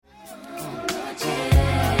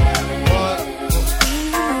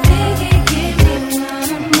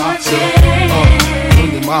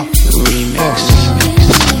Mafia. Remix.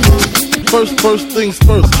 First things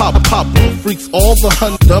first, pop, freaks, all the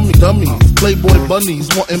dummies, playboy bunnies,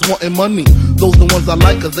 wanting money. Those the ones I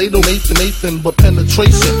like, cause they don't Nathan, but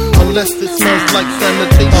penetration, unless it smells like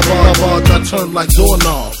sanitation. I turn like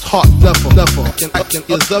doorknobs, heart never,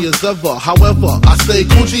 is ever. However, I stay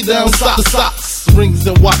Gucci down socks, rings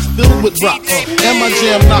and watch filled with rocks. And my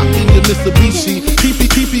jam knocking your Mitsubishi,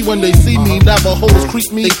 pee when they see me. Navajos creep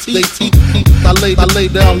me, they teeth. I lay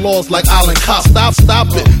down laws like Island Cop. Stop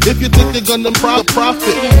it. If you think they're gonna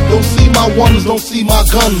profit, don't see my ones, don't see my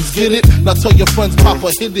guns. Get it? Now tell your friends,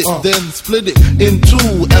 Papa hit it, then split it in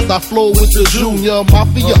two as I flow with the Junior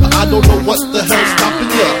Mafia. I don't know what the hell's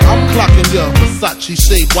stopping ya. I'm clocking ya, Versace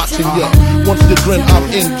shade watching ya. Once you grin, I'm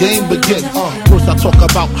in, game begin. First I talk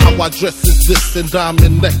about how I dress is this, and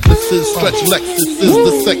diamond necklaces, stretch Lexuses.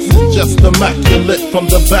 The sex is just immaculate. From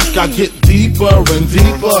the back I get deeper and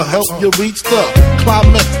deeper, help you reach the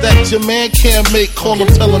climax that your man can't make. Call him,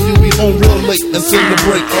 tell him you be home real late and sing the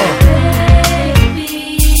break.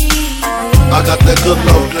 I got that good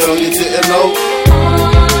love, girl, you didn't know.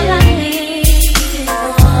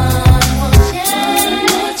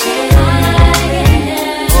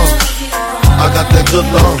 I got that good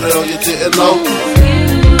love, girl, you didn't know.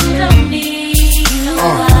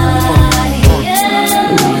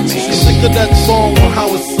 Think of that song on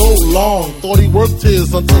how it's so long. Thought he worked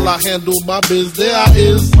his until I handled my biz. There I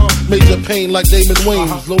is, major pain like Damon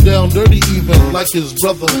Wayans. Low down dirty even like his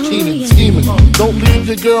brother Keenan scheming. Don't leave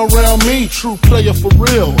your girl around me, true player for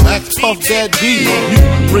real. Ask Puff Dad D. You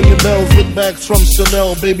ringing bells with bags from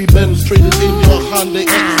Chanel. Baby Benz traded in your Hyundai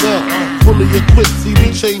XL. Fully equipped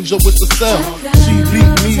CD changer with the cell. She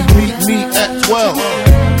beat me at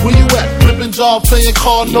 12. Where you at? Ripping job, playing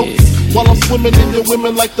car notes. While I'm swimming in your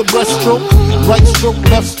women like the breaststroke. Right stroke,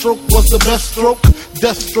 left stroke was the best stroke.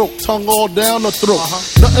 Death stroke, tongue all down the throat.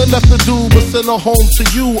 Nothing left to do but send her home to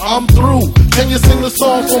you. I'm through. Can you sing the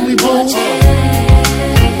song for me, boo?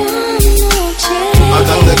 I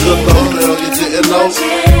got that good love, girl, you didn't know.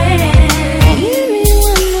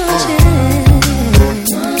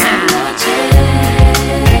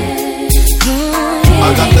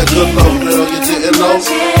 I got that good love, girl, you didn't know.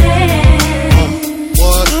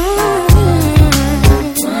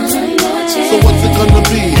 So what's it gonna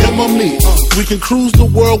be, him or me? We can cruise the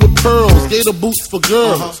world with pearls, gator boots for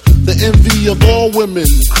girls. The envy of all women,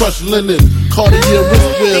 crushed linen, Cartier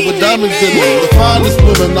wristwear with diamonds in it. The finest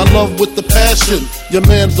women I love with the passion. Your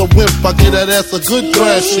man's a wimp, I get that ass a good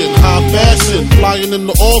thrashing. High fashion, flying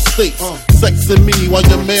into all states. Sexing me while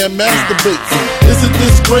your man masturbates. Isn't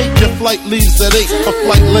this great? Your flight leaves at 8, her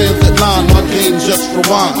flight lands at 9. My game just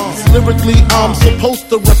rewinds. Lyrically, I'm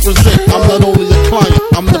supposed to represent. I'm not only a client,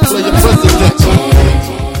 I'm the player president.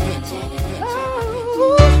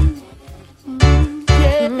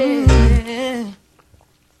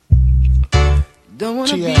 Don't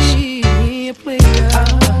wanna be a player. I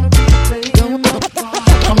don't wanna be a player.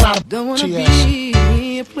 Don't wanna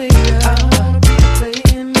be a player. I don't wanna be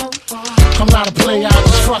playing no part. I'm not a player, I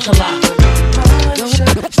just fuck a lot.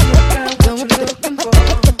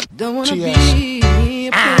 Don't wanna be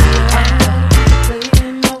a player.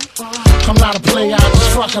 Playing no part. I'm not a player, I just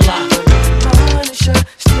fuck a lot.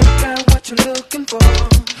 Still got what you're looking for.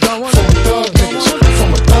 Don't wanna be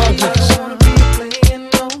from a thug niggas. I don't wanna be playing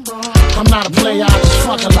no more. I'm not a player, I just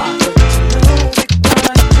fuck a lot.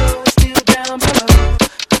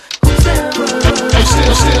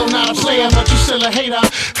 Still not a player, but you still a hater.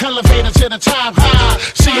 Elevator to the top high.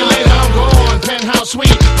 See you later, I'm gone. Penthouse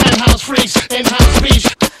suite, penthouse freaks, in-house beach.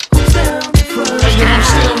 Hey, yo, I'm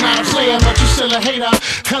still not a player, but you still a hater.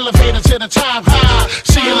 Elevator to the top high.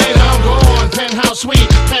 See you later, I'm gone. Penthouse suite,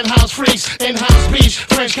 penthouse freaks, in-house beach.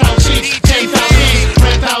 French couch seats, 10,000 east,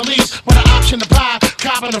 rent out lease with an option to buy.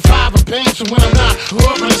 Copping the 5 of banks, and when I'm not,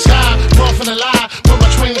 up in the sky, off in the lie. With my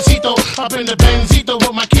Twinsito, up in the Benzito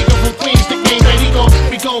with my Kiko from Queens, nickname Redico.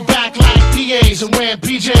 We go back like PAs and wearing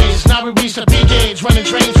PJs. Now we reach the B gauge, running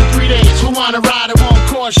trains for 3 days. Who wanna ride? It won't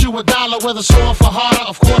cost you $1. Whether sore for harder,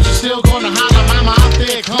 of course you're still gonna holler. Mama, I'm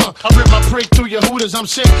thick, huh? I rip my prick through your hooters, I'm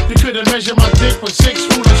sick. You couldn't measure my dick with 6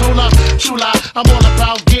 rulers. Hold up, true lie, I'm all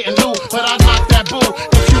about getting loot, but I knock that boo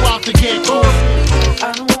if you out to get cool.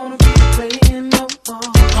 I don't wanna be playing no more.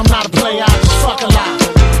 I'm not a player, I just fuck a lot.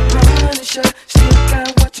 Still got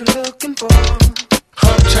what you're looking for.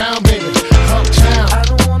 Uptown, baby, uptown. I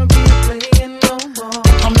don't wanna be playing no more.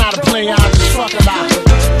 I'm not a player, I just fuck a lot.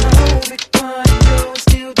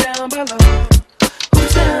 Still down below.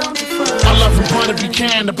 Who's down to front? I love from Buena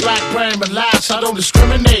Buchanan to Blackburn, but last I don't don't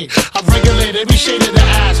discriminate. I regulate every shade of the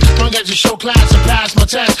ass. Long as you show class and pass my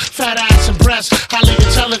test. Fat ass and breasts, highly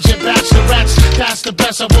intelligent bachelorettes. That's the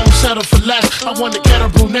best, I won't settle for less. I want to get a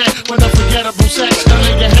brunette with unforgettable sex. I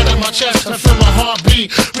lay your head on my chest and feel my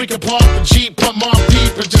heartbeat. We can park the Jeep, put more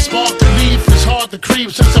deep and just spark the leaf. It's hard to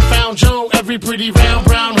creep since I found Joe. Every pretty round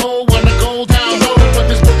brown hole wanna go down low.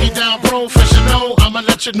 Put this boogie down professional. I'ma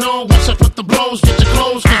let you know once I put the blows. Get your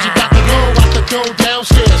clothes, cause you got to go out the door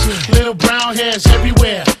downstairs. Little brown hairs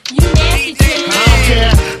everywhere. You nasty too. I don't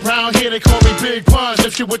care. Round here they call me Big Puns.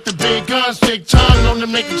 Lift you with the big guns, big tongue, known to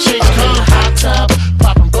make the chicks come. Hot tub,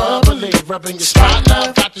 popping bubbly, rubbing your spot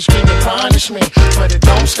love. Got to scream and punish me, but it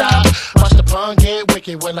don't stop. Watch the pun get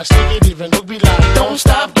wicked when I stick it. Even look be like, don't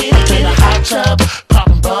stop, get it in a hot tub,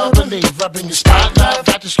 popping bubbly, rubbing your spot love.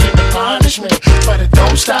 Got to scream and punish me, but it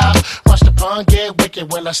don't stop. Watch the pun get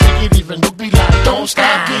wicked when I stick it. Even look be like, don't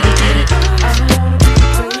stop, get it, get it. I don't wanna be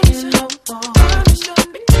playing no more.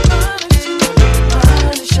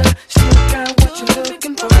 Alicia, still got what you're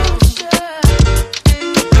looking for.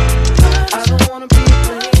 I don't wanna be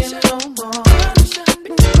playing no more. But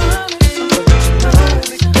you know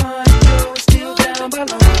every time you're still down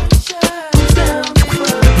below. Who's down for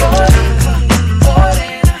the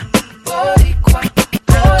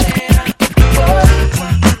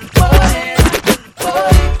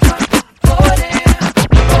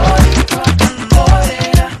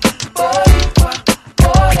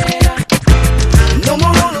no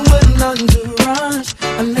more rolling with nothing to rush,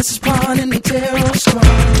 unless it's pawn in the terror squad.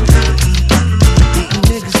 Beating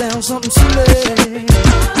niggas down, something silly.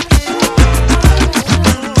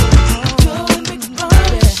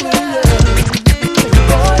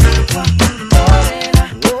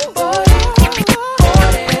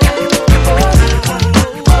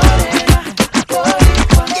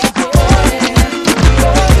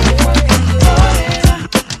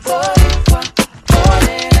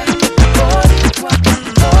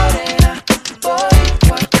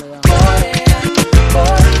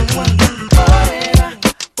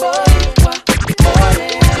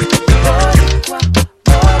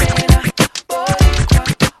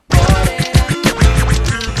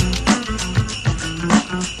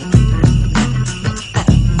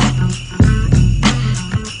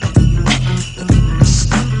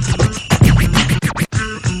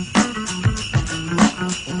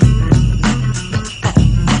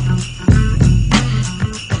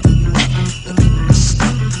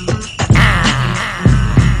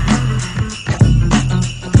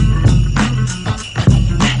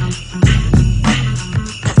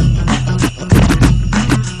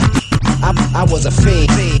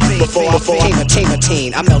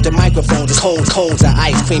 I melted microphones as cones of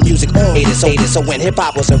ice cream, music oriented. So when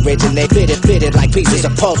hip-hop was originated, fitted like pieces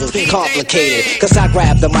of puzzles, complicated. Cause I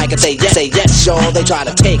grab the mic and say yes, y'all. They try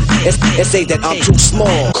to take it and say that I'm too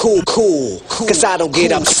small. Cool. Cause I don't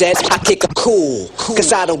get upset, I kick a cool.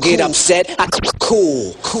 Cause I don't get upset, I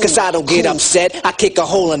cool. Cause I don't get upset, I kick a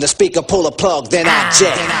hole in the speaker, pull a plug, then I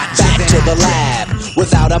jet back to the lab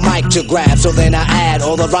without a mic to grab. So then I add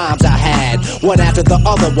all the rhymes I had, one after the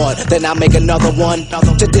other one. Then I make another one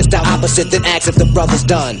to diss the opposite, then ask if the brother's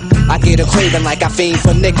done. I get a craving like I fiend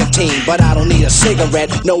for nicotine, but I don't need a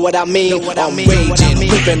cigarette, know what I mean? I'm raging,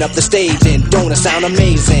 whipping up the stage, and don't it sound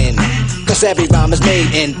amazing? Cause every rhyme is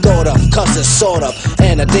made and thought of, cause it's sort of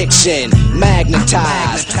an addiction.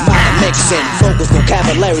 Magnetized by the mixing, vocals,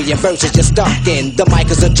 vocabulary, and verses just stuck in. The mic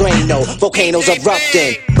is a Drano, volcanoes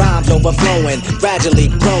erupting, rhymes overflowing, gradually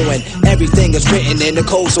growing. Everything is written in the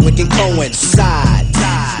code so it can coincide.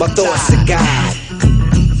 My thoughts are God.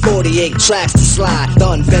 48 tracks to slide,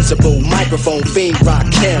 the invincible microphone fiend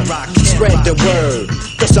Rakim. Spread the word,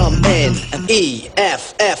 cause I'm N-E-F-F-E-C-T,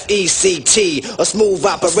 a smooth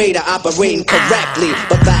operator operating correctly.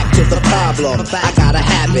 But back to the problem, I gotta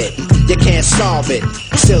have it, you can't solve it.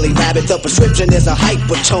 Silly rabbit, the prescription is a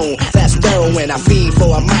hypertone. That's heroin, I feed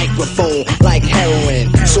for a microphone like heroin.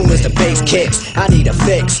 Soon as the bass kicks, I need a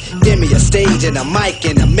fix. Give me a stage and a mic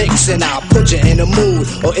and a mix, and I'll put you in a mood.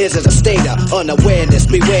 Or is it a state of unawareness?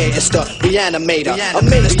 Beware, it's the reanimator. A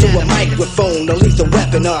menace to a microphone, a lethal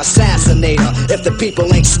weapon or assassinator. If the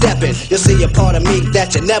people ain't stepping, you'll see a part of me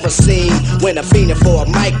that you never seen. When I'm fiending for a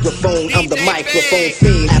microphone, I'm the microphone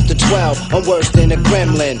fiend. After 12, I'm worse than a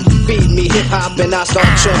gremlin. Feed me hip-hop and I start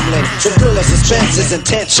trembling. The thrill of suspense is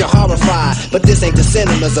intense, you're horrified. But this ain't the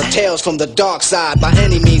cinemas or tales from the dark side. By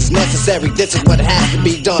any means necessary, this is what has to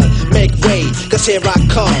be done. Make way, cause here I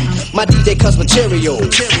come. My DJ cuts material.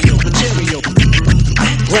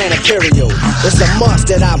 Grand Imperial. It's a must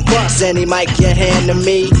that I bust any mic you hand to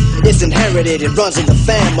me. It's inherited, it runs in the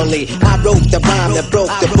family. I wrote the rhyme that broke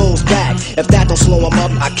the bull's back. If that don't slow him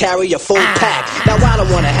up, I carry a full pack. Now I don't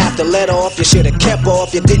wanna have to let off. You should've kept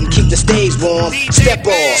off, you didn't keep the stage warm. Step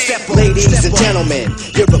off, ladies and gentlemen,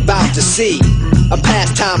 you're about to see a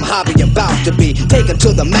pastime hobby about to be taken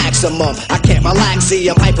to the maximum. I can't relax, see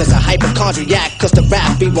I'm hype as a hypochondriac, cause the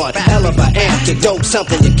rap be one hell of an antidote.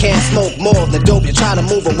 Something you can't smoke more than dope. You try to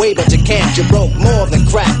move away but you can't. You broke more than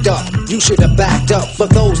cracked up. You should have backed up. For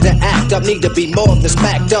those that act up need to be more than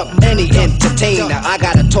smacked up. Any entertainer, I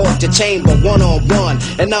gotta talk to chamber one-on-one,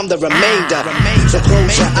 and I'm the remainder. So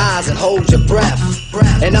close your eyes and hold your breath,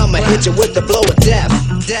 and I'ma hit you with the blow of death.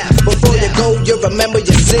 Before you go, you remember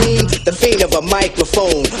your scene. The fiend of a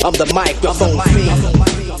microphone. I'm the microphone fiend.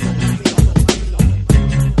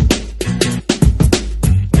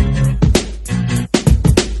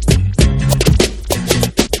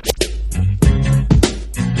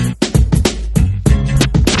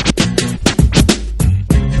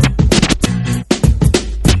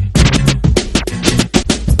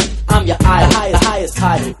 I'm your idol, the highest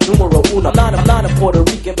title, numero uno. I'm not a Puerto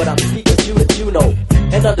Rican, but I'm speaking you know.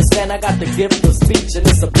 And understand I got the gift of speech and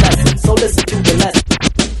it's a blessing, so listen to the lesson.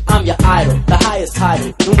 I'm your idol, the highest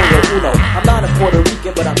title, numero uno. I'm not a Puerto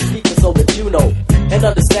Rican, but I'm speaking so that you know. And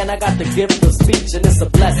understand I got the gift of speech and it's a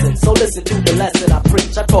blessing, so listen to the lesson I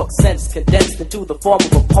preach. I talk sense condensed into the form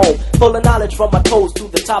of a poem, full of knowledge from my toes to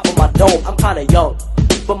the top of my dome. I'm kinda young,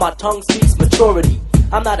 but my tongue speaks maturity.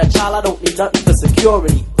 I'm not a child, I don't need nothing for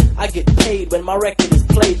security. I get paid when my record is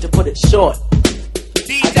played, to put it short.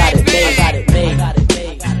 I got it made, I got it made, I got it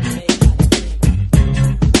made, I got it made.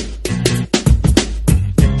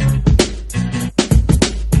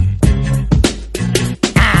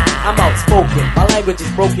 I'm outspoken, my language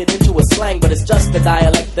is broken into a slang, but it's just the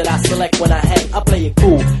dialect that I select when I hang. I play it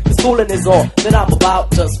cool, cause fooling is all that I'm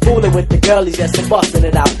about. Just fooling with the girlies, yes, and busting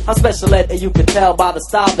it out. I'm special ed, and you can tell by the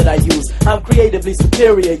style that I use. I'm creatively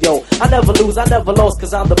superior, yo. I never lose, I never lost,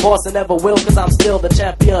 cause I'm the boss and never will, cause I'm still the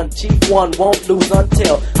champion. Chief one won't lose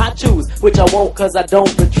until I choose, which I won't, cause I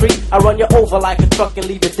don't retreat. I run you over like a truck and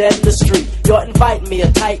leave you dead in the street. You're inviting me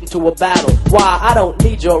a titan to a battle. Why? I don't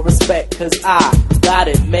need your respect, cause I got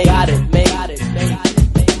it made, got it made, got it made.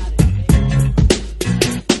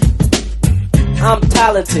 I'm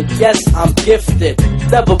talented, yes, I'm gifted.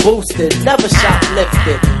 Never boosted, never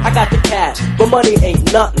shoplifted. I got the cash, but money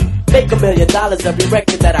ain't nothing. Make $1 million every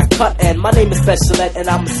record that I cut, and my name is Special Ed, and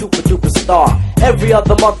I'm a super duper star. Every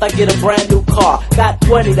other month I get a brand new car. Got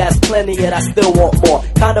 20, that's plenty, yet I still want more.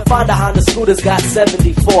 Kinda find a Honda Scooter's got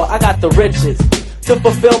 74. I got the riches to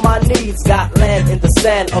fulfill my needs. Got land in the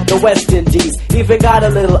sand of the West Indies. Even got a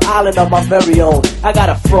little island of my very own. I got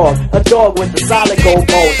a frog, a dog with a solid gold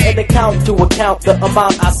bone. And account to account the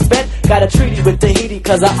amount I spent. Got a treaty with Tahiti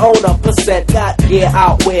cause I own a percent. Got gear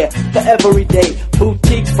out where for every day.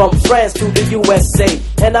 Boutiques from France to the USA.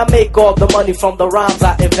 And I make all the money from the rhymes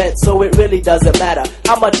I invent. So it really doesn't matter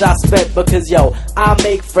how much I spent, because yo, I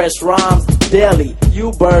make fresh rhymes daily.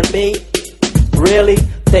 You burn me? Really?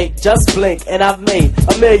 Think, just blink, and I've made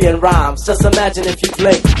 1 million rhymes. Just imagine if you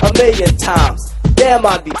blink 1 million times. Damn,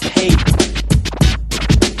 I'd be paid.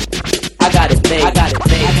 I got it made, I got it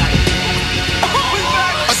made, I got it made.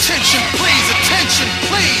 Attention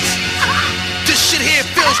please. This shit here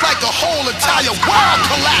feels like the whole entire world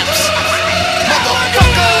collapse.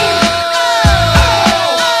 Motherfucker.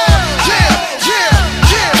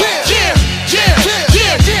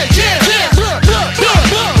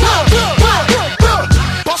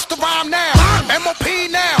 M.O.P.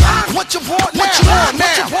 now. What you want now? What you want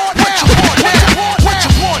now? What you want now? What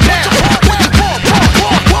you want now?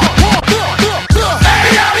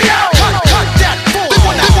 Hey yo! Cut that fool.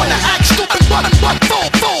 They wanna act stupid, but fool.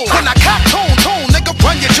 When I cop tone, nigga,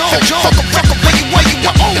 run your jaw. Fuck a play you where you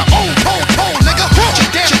own, nigga.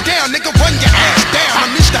 Sit down, nigga, run your ass down.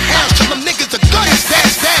 I'm Mr. House till them niggas are good as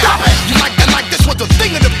that's down. You like this was a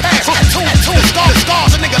thing of the past. Two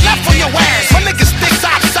stars, a nigga left on your ass. My niggas stick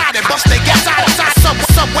side to side and bust they gas out.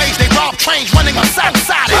 Subways, they rob trains running outside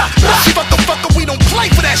it. Fucker, we don't play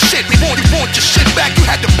for that shit. We want your shit back, you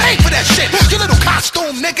had to pay for that shit. You little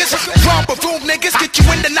costume niggas, romper room niggas, get you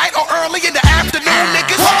in the night or early in the afternoon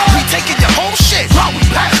niggas. We taking your whole shit,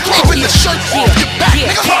 even the shirt off your back,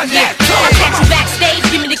 nigga. Run that. I catch you backstage,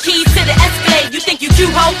 give me the keys to the Escalade. You think you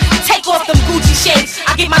cute, ho? Take off them Gucci shades.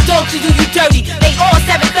 I get my dog to do you dirty. They all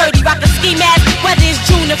 730, rock a ski mask, whether it's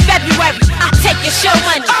June or February. I take your show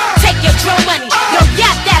money, take your drum money. Yo,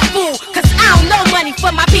 yap that fool, cause I don't know money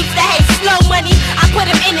for my peeps that hate slow money. I put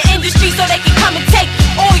them in the industry so they can come and take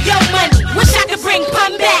all your money. Wish I could bring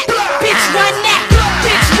pun back. Bitch,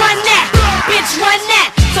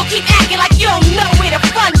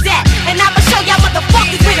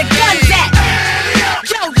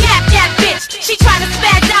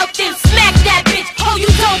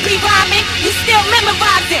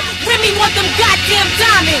 want them goddamn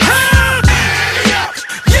diamonds.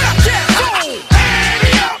 Yeah, that fool.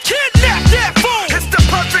 Kidnap that fool. It's the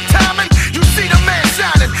perfect timing. You see the man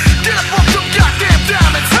shining. Get up off them goddamn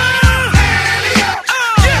diamonds.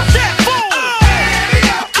 Yeah, that fool.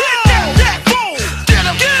 Kidnap that fool. Get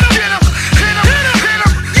him, hit him, hit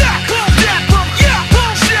him. Yeah, boom, that boom, yeah,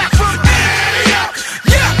 boom, that boom.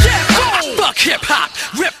 Yeah, that fool. Fuck hip hop,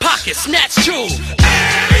 rip pockets, snatch jewels.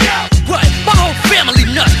 What? My whole family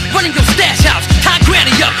nuts, running your stash house, tie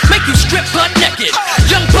granny up, make you strip butt naked.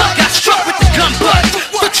 Young buck got struck with the gun butt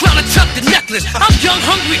for trying to tuck the necklace. I'm young,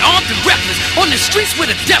 hungry, armed, and reckless. On the streets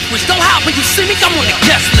with a death wish. Don't hide when you see me, I'm on the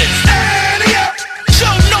guest list.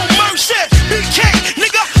 Show no mercy, BK,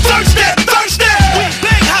 nigga, thirsty. We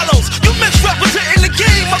bang hollows, you misrepresenting the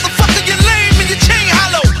game, motherfucker, you lame and your chain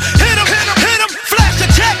hollow. Hit him, flash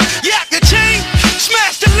attack, yak your chain,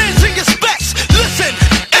 smash the lens in your specs. Listen,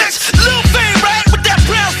 it's Lil Fame, right, with that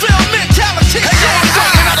Brownsville mentality. Hey, yo, I'm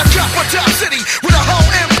talking out of Top City with a whole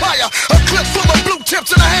empire, a clip full of blue tips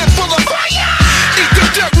and a handful of fire. Eat the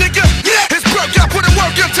dirt, nigga, it's broke, I put in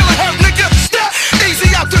work until it hurt, nigga. Step easy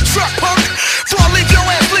out the truck, punk. Before I leave your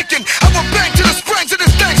ass leaking, I will bang to the springs and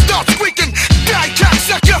this thing starts squeaking. Die,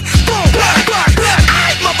 cocksucker, boom, bang, bang, bang.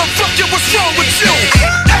 Aight, motherfucker, what's wrong with you?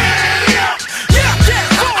 Yeah, that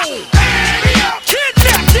fool.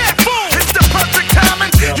 Kidnap that fool. It's the perfect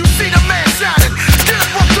timing. You see the man shining. Get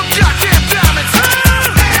up off them goddamn diamonds.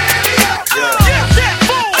 Yeah, that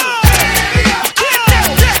fool. Kidnap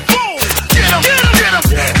that fool. Get him, hit him.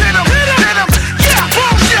 Yeah,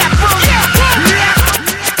 boom, yeah, boom, yeah.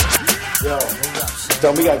 Yo,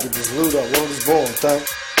 Dumb, we gotta get this loot up. What was born, thing?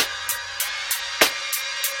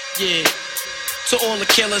 Yeah, to all the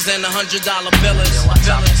killers and the $100 billers.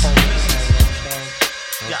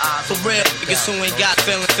 For real, niggas who ain't got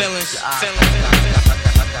feelings.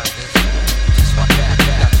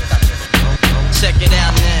 Check it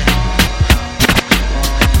out now.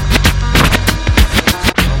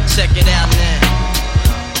 Check it out now.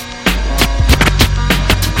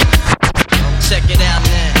 Check it out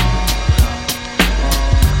now.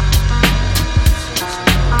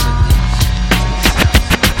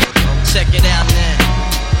 Check it out now.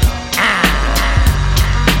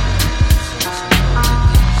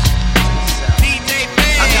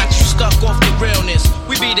 I got you stuck off the realness.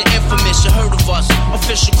 We be the infamous, you heard of us.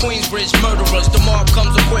 Official Queensbridge murderers. The mob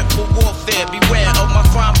comes equipped for warfare. Beware of my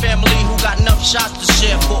crime family who got enough shots to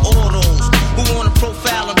share for all those who wanna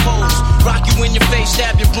profile and pose. Rock you in your face,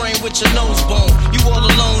 stab your brain with your nose bone. You all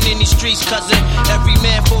alone in these streets, cousin. Every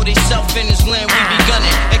man for theyself in his land, we be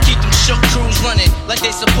gunning. And keep them shook crews running like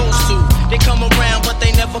they supposed to. They come around, but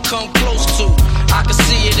they never come close to. I can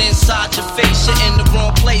see it inside your face, you're in the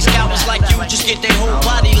wrong place. Cowards like you just get their whole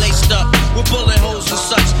body laced up with bullet holes and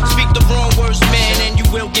such. Speak the wrong words, man, and you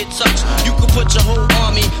will get touched. You could put your whole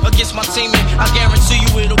army against my team, and I guarantee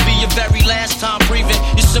you it'll be your very last time breathing.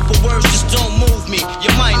 Your simple words just don't move me.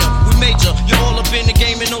 You're minor, we major. You're all up in the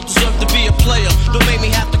game and don't deserve to be a player. Don't make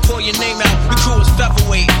me have to call your name out. We crew is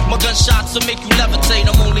featherweight. My gunshots will make you levitate.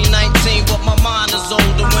 I'm only 19, but my mind is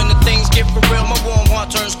old. And when the things get for real, my warm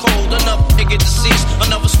heart turns cold. Another nigga deceased,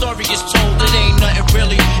 another story gets told. It ain't nothing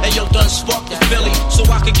really. And yo, done sparked the Philly, so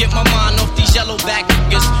I could get my mind off these yellow back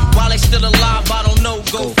niggas. While they still alive, I don't know.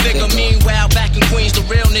 Go figure. Meanwhile, back in Queens, the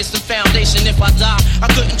realness and foundation. If I die,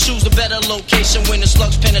 I couldn't choose a better location. When the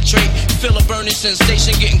slugs penetrate, you feel a burning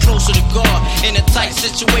sensation, getting closer to God in a tight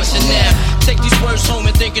situation. Now, take these words home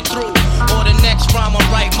and think it through. Or the next rhyme I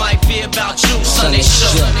write might be about you. Son, they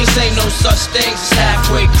shook. Cause ain't no such things as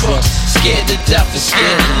halfway crooks. Scared to death and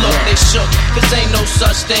scared to look. They shook. Cause ain't no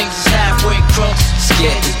such things as halfway crooks.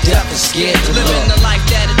 Scared to death and scared to look. Living the life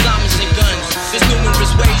that is diamonds and guns. There's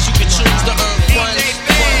numerous ways you can choose to earn funds.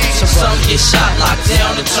 Some get shot, locked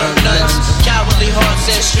down, and turn nuns. Cowardly hearts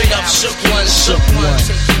and straight up shook ones.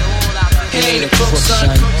 He ain't a crook,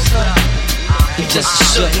 son. He just a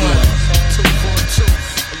shook one.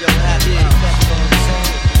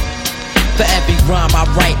 For every rhyme I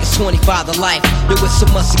write, it's 25 to life. There was so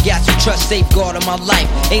much I got you trust, safeguard in my life.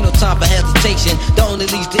 Ain't no time for hesitation, that only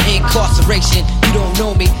leads to incarceration. You don't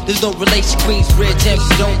know me, there's no relation. Queensbridge, and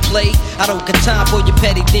you don't play. I don't got time for your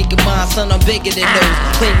petty thinking, mine, son, I'm bigger than those.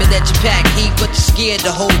 Claiming that you pack heat, but you're scared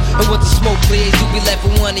to hold. And when the smoke clears, you be left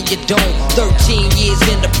with one and you don't. 13 years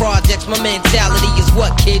in the projects, my mentality is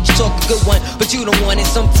what, kid? You talk a good one, but you don't want it.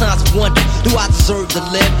 Sometimes I wonder, do I deserve to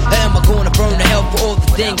live? Or am I gonna burn to hell for all the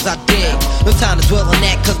things I did? No time to dwell on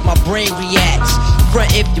that, cause my brain reacts.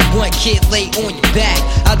 Front if you want, kid, lay on your back.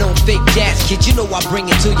 I don't fake jazz, kid, you know I bring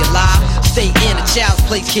it to your live. Stay in a child's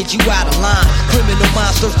place, kid, you out of line. Criminal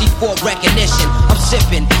minds thirsty for recognition. I'm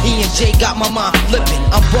sipping, E&J got my mind flipping.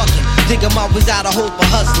 I'm bucking, think I'm always out of hope for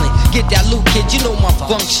hustling. Get that loot, kid, you know my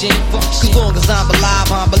function. As long as I'm alive,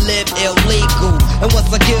 I'm live illegal. And once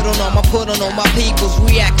I get on them, I put on all my peoples.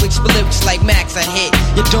 React with lyrics like Max, I hit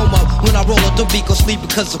your dome up. When I roll up the beat, go sleep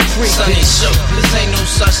because of free. Sonny shook, this ain't no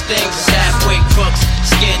such thing as halfway crooks.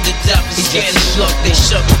 Scared to death and scared to look, they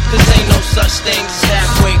shook. This ain't no such thing as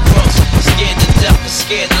halfway crooks. Scared to death and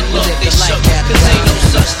scared to look, they shook. This ain't no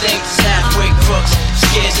such thing as halfway crooks.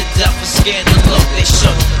 Scared to death and scared to look, they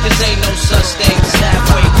shook. This ain't no such thing as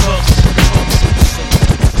halfway crooks.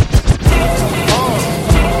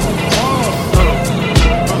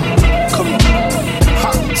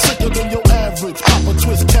 Sicker than your average. Papa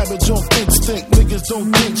twist cabbage off instinct. Niggas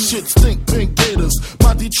don't think shit stink. Pink Gators,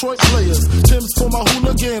 my Detroit players. Tim's for my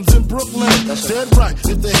hooligans in Brooklyn. That's dead right.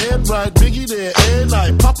 If the head right, Biggie there every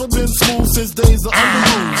night. Papa been smooth since days of under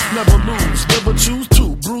rules. Never lose, never choose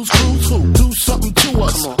to. Bruise, cruise, who? Do something to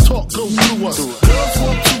us. Talk, go through us. Girls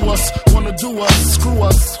want to us, wanna do us. Screw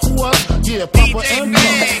us, who us? Yeah, Papa and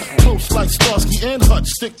Mama. Close like Starsky and Hutch.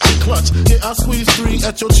 Stick to clutch. Yeah, I squeeze 3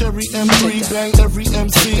 at your cherry M3. Bang every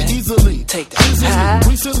MC easily. Take that.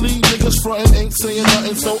 Recently, niggas frontin' ain't saying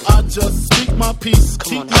nothing, so I just speak my peace.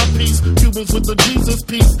 Keep my peace. Cubans with the Jesus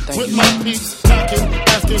peace. With my peace. Packing,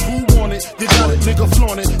 asking who want it. They got it, nigga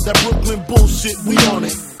flaunt it. That Brooklyn bullshit, we on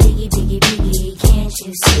it. Biggie, biggie, biggie, can't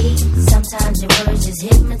you see? Sometimes your words just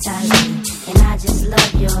hypnotize me. And I just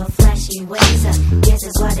love your flashy ways. I guess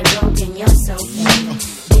that's why they're broken, you're so fake.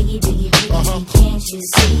 Biggie, biggie, biggie, can't you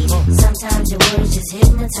see? Sometimes your words just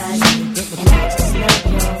hypnotize me. And I just love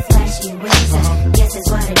your flashy ways. I guess that's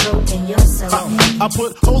why they're broken, you're so fake. I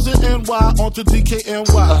put hoes in NY onto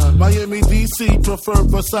DKNY. Miami, DC, prefer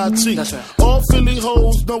Versace. Right. All Philly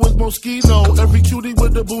hoes know it's Moschino. Every cutie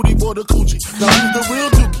with the booty, boy, the coochie. Now who's the real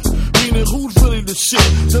dookie? Meaning who's really the shit?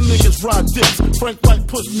 Them niggas ride dicks. Frank White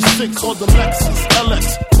push the 6 or the Lexus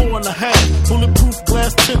LX 4.5. Bulletproof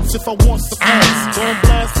glass tips if I want some ass. Gon'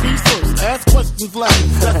 blast me first, ask questions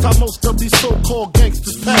last. That's how most of these so-called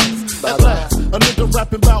gangsters pass. At last, a nigga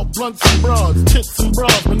rapping about blunts and bras, tits and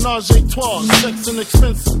bras, menage a trois, sex and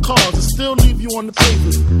expensive cars, and still leave you on the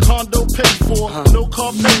pavement. Condo paid for, no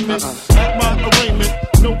car payment. At my arraignment,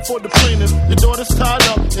 no for the plaintiff. Your daughter's tied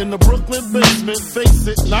up in the Brooklyn basement. Face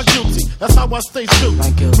it, not guilty. That's how I stay true.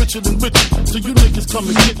 Richer than richer. So you niggas come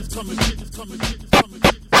and get it. Come and get it. Come and get it. Come and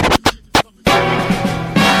get it.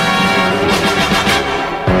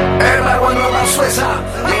 Everybody wanna know about Swizz, huh?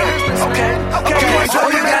 Yeah. Okay. So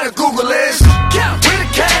all you gotta Google is count where the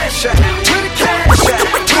cash at. Where the cash at.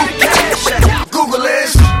 Where the cash at. Google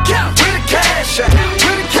is count where the cash at.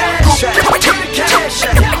 Where the cash at. Where the cash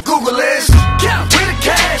at. Google is count where the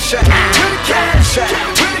cash at. Where the cash at. Where the cash at.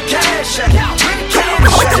 Where the cash at. Where the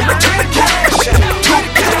cash at.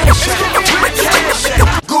 Where the cash at.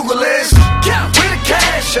 Google is count where the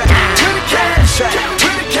cash at. Where the cash at. Where the cash at.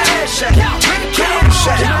 Where the cash at. Where the cash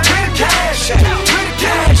at. Where the cash at. Where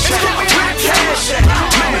the cash at.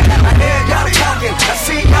 Man, I hear y'all talking, I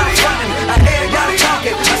see y'all frontin'. I hear y'all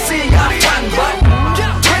talking, I see y'all frontin', but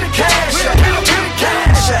where the cash at? Where the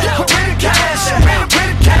cash at? Where the cash at? Where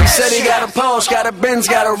the cash at? He said he got a Porsche, got a Benz,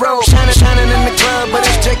 got a Roll. Shining in the club, but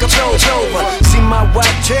it's Jacob's over. See my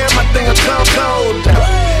white chair, my thing a cold.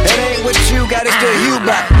 It ain't what you got, it's the you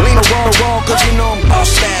back. Lean a wall, cause you know I'm boss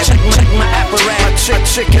stash. Check my apparatus, my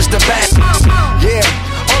chick is the best. Yeah,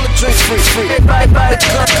 all the drinks free. Everybody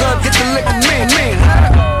club, get the liquor, me.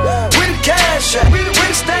 Where the cash at? Where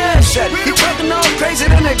the stash at? He working all crazy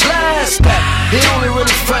than a glass back. He only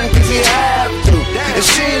really front cause he have to. If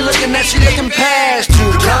she ain't looking at, she looking past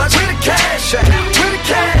you. Cause where the cash at? Where the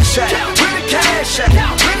cash at? Where the cash at?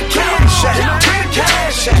 Where the cash at? Where the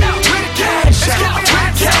cash at? Where the cash at? Where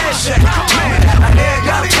the cash at? Man, I hear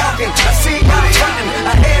y'all talking, I see y'all frontin'.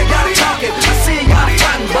 I hear y'all talking, I see y'all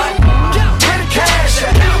frontin', but where the cash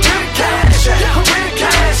at? Where the cash at? Where the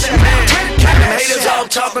cash at? Where the cash at? Them haters all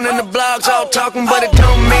talking and the blogs all talking, but it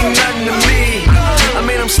don't mean nothing to me. I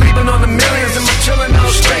mean, I'm sleeping on the millions and I'm chillin' all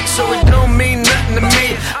straight, so it don't mean nothing to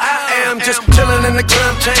me. I am just chillin' in the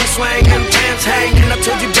club, chain swinging, pants hanging. I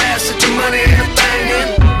told you bastard, your money ain't a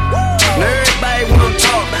banging. Now everybody wanna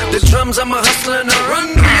talk. The drums, I'm a hustler and I run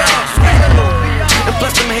New York. And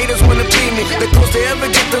plus them haters wanna be me. The closest they ever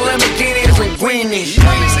get to Lamborghini is Linguini.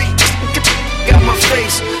 Got my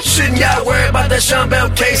face. Shouldn't y'all worry about that Sean Bell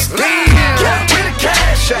case? Where the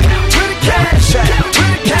cash at? Where the cash at?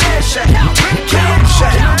 Where the cash at? Where the cash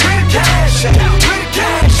at? Where the cash at? Where the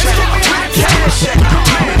cash at? Where the cash at?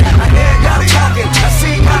 Man, I hear y'all talking, I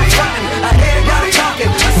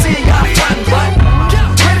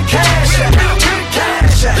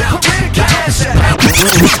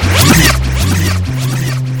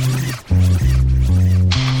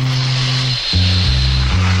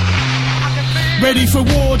Ready for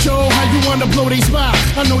war, Joe? How you wanna blow they spot?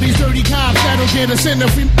 I know these dirty cops that'll get us in if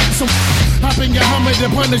we some. Hop in your Hummer, the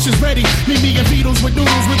punish is ready. Meet me and Beatles with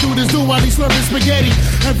noodles, we do this do while he's slurping spaghetti.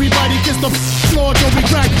 Everybody kiss the floor, don't be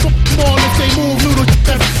crack. Ball if they move, noodle.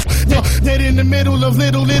 Dead in the middle of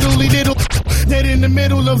little. Dead in the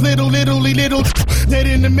middle of little. Dead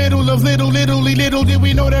in the middle of little. Did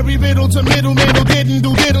we know every riddle to middle didn't do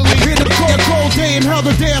diddly. Hit a cold day and how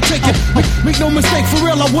the day I take it. Make no mistake, for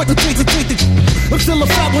real, I wouldn't take it. I'm still a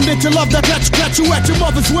fat one that you love that got you at your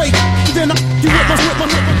mother's weight. Then you whip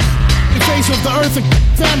my the face of the earth and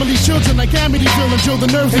families, children like Amity feeling, drill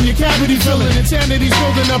the nerve in your cavity feeling. Insanity's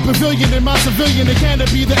building a pavilion in my civilian. It can't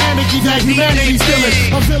be the anarchy that humanity's feeling.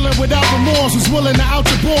 A villain without remorse who's willing to out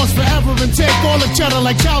your boss forever and take all the cheddar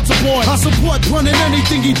like child support. I support running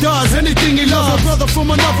anything he does, anything he loves. A brother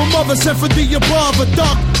from another mother sent for the above. A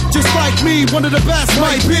dog just like me, one of the best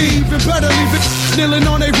might be. Even better, leave it kneeling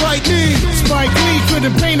on their right knee. Spike Lee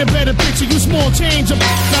couldn't paint a better picture. You small change,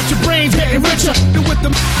 got your brains getting richer. With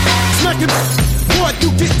them smacking, what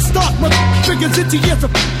you getting stuck? My fingers into your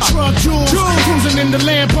truck jewels. Cruising in the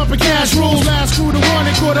land, pumping cash rules. Last crew to one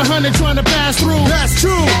and caught 100 trying to pass through. That's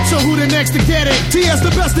true. So who the next to get it? T.S.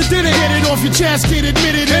 the best that did it. Get it off your chest, kid,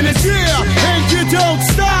 admit it. And it's and you don't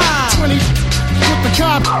stop. 20 with the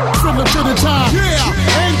cop, from to the top.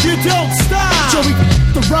 Yeah, and you don't stop. Joey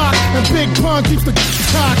the rock and Big Pun keeps the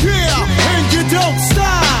cock. Yeah, and you don't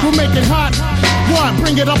stop. We'll make it hot. What?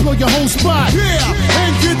 Bring it up on your whole spot. Yeah,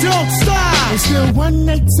 and you don't stop. It's still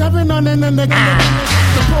 187 on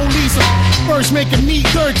the police are first making me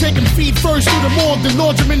third, taking feet first through the morgue, then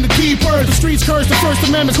launch them in the keepers. The streets curse, the First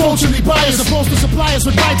Amendment's culturally biased. Supposed to supply us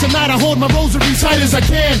with right tonight. I hold my rosary tight as I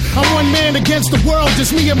can. I'm one man against the world,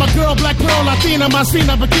 just me and my girl, Black Pearl, Latina, my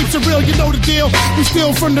Spina, but keeps it real. You know the deal. We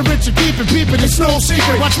steal from the rich and keep it peeping. It's no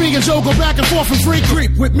secret. Watch me and Joe go back and forth and free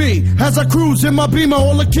creep with me as I cruise in my Beamer.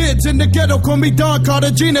 All the kids in the ghetto call me Don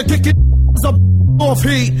Cartagena, kicking up off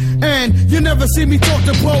heat, and you never see me talk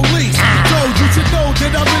to police. So you should know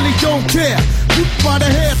that I really don't care. You by the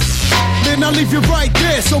hair, then I leave you right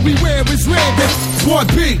there. So beware, it's red. That's one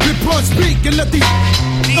beat, good punch speak, and let these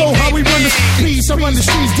know how we run the peace. I run the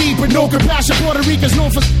streets deep with no compassion. Puerto Ricans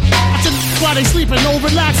known for watching while they sleeping, no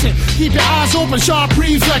relaxing. Keep your eyes open, sharp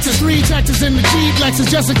reflexes. 3 Texas in the G-Lexes,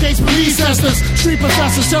 just in case police testers. Street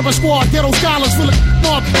professors, terror squad, ghetto scholars full of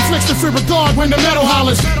mob. Inflicts the free regard when the metal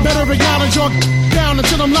hollers. Better acknowledge your down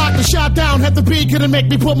until I'm locked and shot down. Had the beat, couldn't make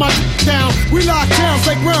me put my down. We lock down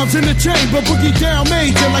like rounds in the chamber. Boogie down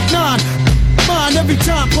major like 9. Mine every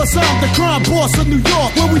time, plus I'm the crime boss of New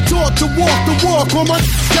York. When we talk to walk the walk on my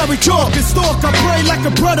carry chalk and stalk, I pray like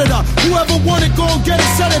a predator. Whoever want it, go and get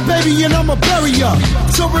it, set it, baby, and I'ma bury ya.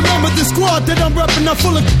 So remember the squad that I'm reppin', I'm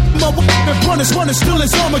full of my and punish till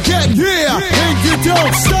it's Armageddon. Yeah, and you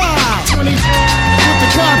don't stop. 20 with the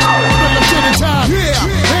cop, bring them to the top.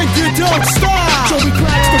 Yeah, and you don't stop. So we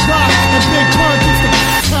cracks the rock and Big Pun keeps the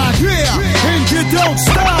cock. Yeah, and you don't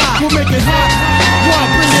stop. We'll make it hot. What?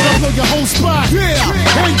 Bring it up on your whole spot. Yeah,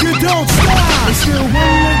 and you don't stop. It's still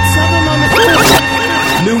 187 on the floor.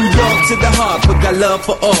 New York to the heart, but got love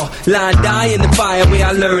for all. Lie and die in the fire where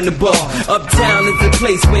I learn the ball. Uptown is the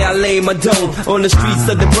place where I lay my dome. On the streets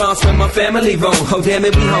of the Bronx where my family roam. Oh damn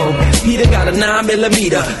it, we home. Peter got a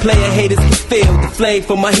 9mm. Player haters can feel the flame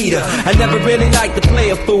from my heater. I never really liked to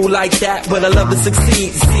play a fool like that, but I love to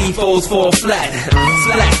succeed. See foes fall flat,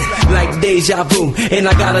 flat like deja vu. And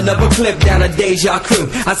I got another clip down a Deja crew.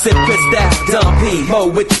 I said pissed out, Don P, Mo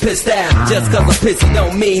with the pissed out. Just cause I'm pissy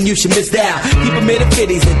don't mean you should miss out. Keep them in the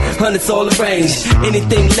 50s and hundreds all arranged.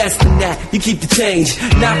 Anything less than that, you keep the change.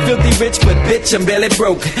 Not filthy rich, but bitch, I'm barely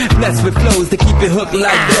broke. Blessed with flows to keep it hooked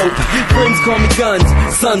like dope. Friends call me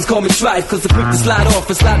Gunz, sons call me Trife. Cause I'm quick to slide off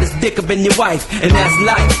and slide this dick up in your wife. And that's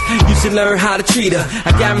life, you should learn how to treat her.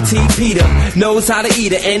 I guarantee Peter knows how to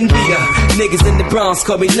eat her and beat her. Niggas in the Bronx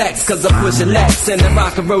call me Lex, cause I push a Lex and I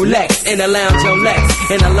rock a Rolex and I lounge on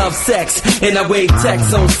Lex. And I love sex, and I wave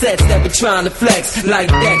texts on sets that be trying to flex like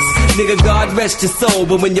Dex. Nigga, God rest your soul,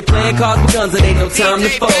 but when you're playing cards with guns, it ain't no time to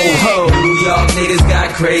fold. Ho, New York niggas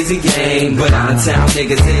got crazy game, but out of town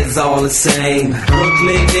niggas is all the same.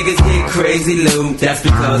 Brooklyn niggas get crazy loot, that's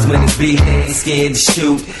because when it's beat, they ain't scared to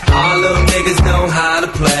shoot. All little niggas know how to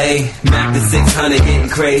play. Mac the 600 getting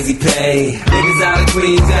crazy pay. Niggas out of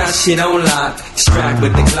Queens got shit on lock. Strapped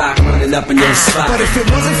with the clock running up in your spot. But if it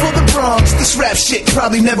wasn't for the Bronx, the this rap shit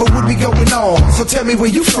probably never would be going on. So tell me where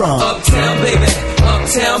you from. Uptown,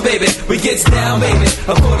 baby, we gets down, baby,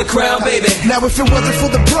 up for the crown, baby. Now if it wasn't for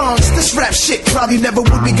the Bronx, this rap shit probably never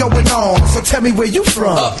would be going on. So tell me where you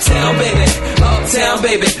from. Uptown,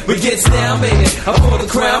 baby, we gets down, baby, up for the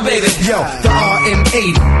crown, baby. Yo, the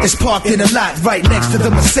RM80 is parked in a lot right next to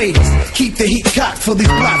the Mercedes. Keep the heat cocked for these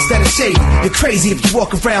blocks that are shady. You're crazy if you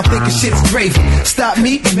walk around thinking shit's gravy. Stop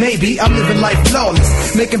me? Maybe. I'm living life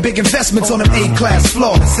flawless, making big investments on them A-class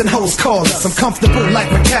flawless, and hoes call us. I'm comfortable like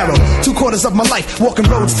McCarroll. 2/4 of my life walking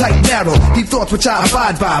roads tight narrow. Deep thoughts which I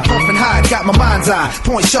abide by. Puffin' high, got my mind's eye.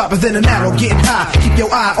 Point sharper than an arrow. Getting high, keep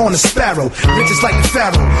your eye on a sparrow. Riches like the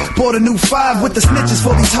pharaoh. Bought a new 5 with the snitches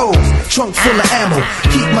for these hoes. Trunk full of ammo.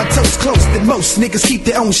 Keep my toes close than most niggas keep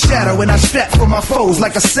their own shadow. And I strap for my foes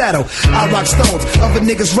like a saddle. I rock stones, other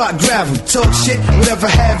niggas rock gravel. Talk shit, whatever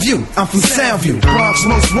have you. I'm from Soundview, Bronx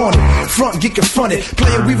most wanted. Front get confronted.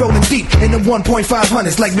 Player, we rolling deep in the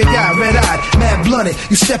 1.500s like Big Eye, red eyed, mad blunted.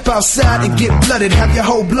 You step outside and get blooded. Have your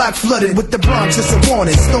whole block flooded with the Bronx. It's a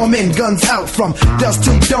warning. Storm in, guns out from dusk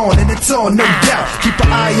till dawn, and it's on, no doubt. Keep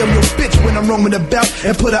an eye on your bitch when I'm roaming about,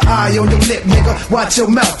 and put an eye on your lip, nigga. Watch your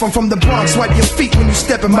mouth. I'm from the Bronx. Wipe your feet when you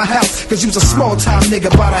step in my house, cause you's a small time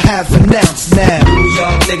nigga, about a half an ounce now. New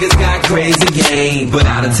York niggas got crazy game, but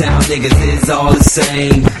out of town niggas is all the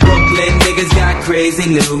same. Brooklyn niggas got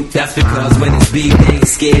crazy loot. That's because when it's beat, they ain't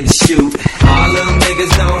scared to shoot. All them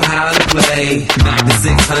niggas know how to play. Back to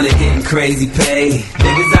 600 getting crazy pay.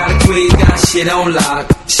 Niggas out of Queens got shit on lock.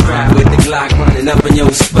 Strapped with the Glock running up in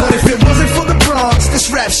your spot. But if it wasn't for the Bronx, this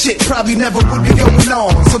rap shit probably never would be going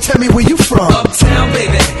on. So tell me where you from. Uptown,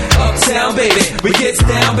 baby, we gets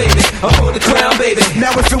down, baby, up for the crown, baby.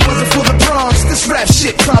 Now if it wasn't for the Bronx, this rap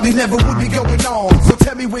shit probably never would be going on. So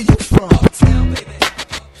tell me where you from. Uptown, baby.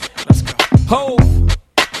 Let's go. Ho.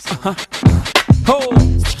 Ho.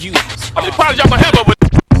 You. I'm surprised y'all gonna have up with.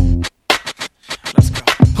 Let's go.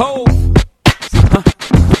 Ho.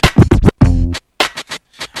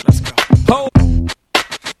 Let's go. Ho.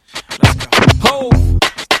 Let's go. Ho.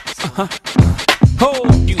 Ho.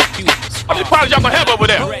 You. I'm surprised y'all gonna have over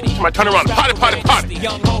there. Somebody turn around. Potty.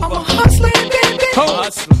 I'm a hustler, baby. Ho.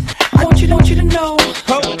 I want you to know.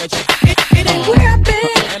 Ho. It ain't where I've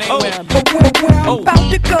been, but where I'm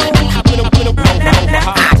about to go.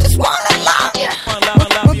 Now, I just wanna love you,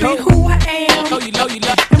 but be who I am.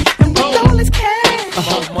 And with all this cash,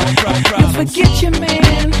 you forget your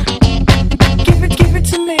man. Give it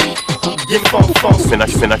to me. Give me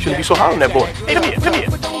man, I shouldn't be so hard on that boy. Hey, come here.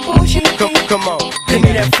 Come on, give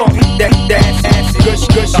me that funky, that acid, good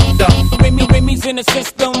stuff. Remy's in the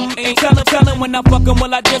system. Tell him when I fuck him,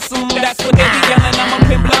 will I diss him? That's what they be yelling. I'm a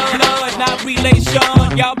pimp blood, not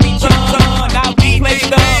relation. Y'all be son, I'll be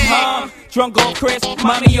played up, huh? Drunk on Chris,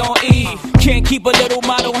 money on E. Can't keep a little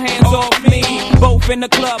model hands off me. Both in the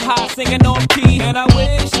club, high singing off key. And I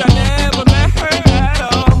wish I never met her at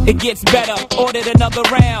all. It gets better, ordered another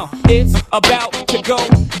round. It's about to go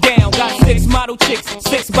down. Got 6 model chicks,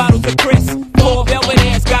 6 bottles of Chris. 4 velvet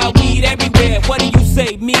ass, got weed everywhere. What do you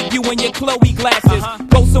say? Me, you, and your Chloe glasses.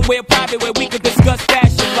 Go somewhere private where we could discuss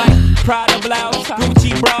fashion, like Prada blouse,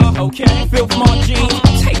 Gucci bra, okay. Filth Mart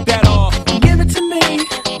jeans, take that off. Give it to me.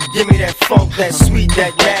 Give me that funk, that sweet,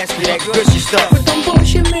 that nasty, that gushy stuff. But don't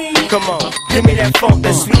bullshit me. Come on, give me that funk,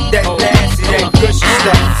 that sweet, that nasty, that gushy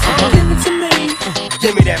stuff. Give it to me.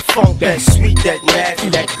 Give me that funk, that sweet, that nasty,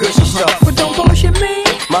 that gushy stuff. But don't bullshit me.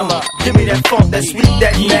 Mama, give me that funk, that sweet,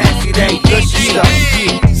 that nasty, that gushy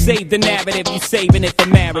stuff. Save the narrative, you saving it for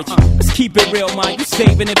marriage. Let's keep it real, man, you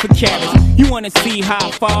saving it for carriage. You wanna see how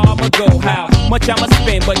far I'ma go, how much I'ma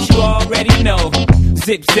spend, but you already know.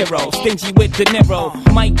 Zip zero, stingy with De Niro.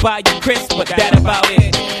 Might buy you crisp, but that about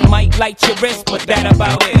it. Might light your wrist, but that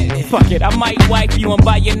about it. Fuck it, I might wipe you and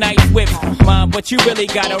buy you nice whips. Mom, but you really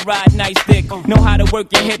gotta ride nice dick. Know how to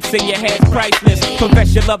work your hips and your head's priceless.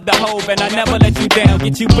 Confess you love the hoe, and I never let you down.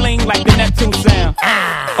 Get you bling like the Neptune sound.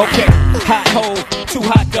 Okay, hot hoe, too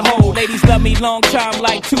hot to hold. Ladies love me long time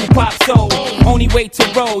like Tupac soul. Only way to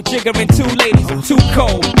roll, jiggering 2 ladies, too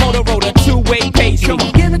cold. Motorola, 2-way page. Come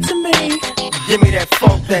on, give it to me. Give me that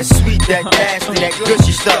funk, that sweet, that nasty, that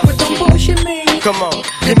gushy stuff. But don't bullshit me. Come on,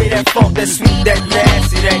 give me that funk, that sweet, that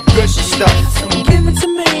nasty, that gushy stuff. Give it to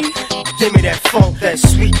me. Give me that funk, that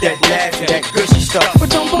sweet, that nasty, that gushy stuff. But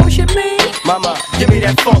don't bullshit me. Mama, give me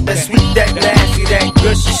that funk, that sweet, that nasty, that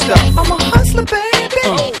gushy stuff. I'm a hustler,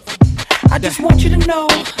 baby. I just want you to know.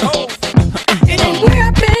 It ain't where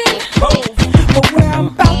I've been, but where I'm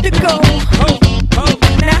about to go.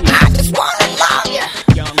 Now I just wanna love you,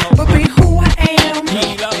 but be who I am.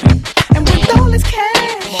 And with all this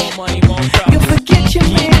cash, you'll forget your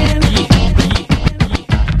man.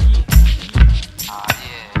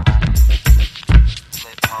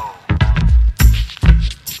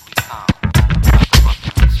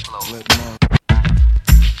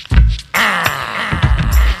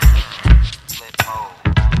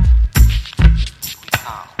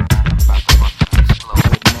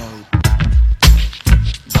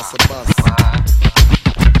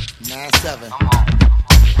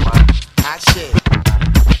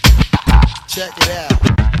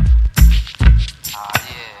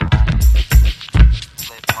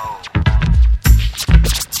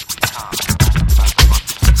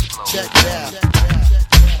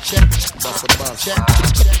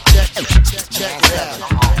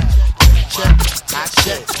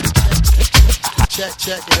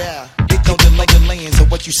 Check it out. It don't delay the lanes of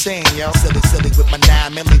what you saying, yo. Silly with my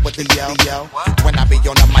 9 milli with the yo. When I be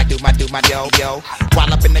on the mic, do my yo.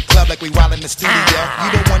 While up in the club like we while in the studio. You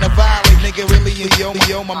don't wanna violate, nigga, really, yo.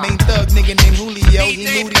 My main thug, nigga named Julio, he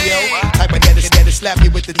Ludio. Type of that'll slap you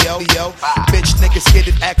with the yo. Bitch, nigga scared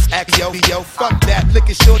to act, yo. Fuck that, look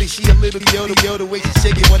at shorty, she a little yo. The way she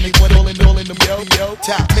shake it when they went all in them yo.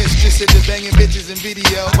 Top mistress, just banging bitches in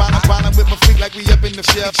video. Wildin' with my freak like we up in the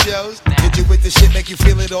shows. Hit you with the shit, make you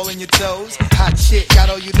feel it all in your toes. Hot shit, got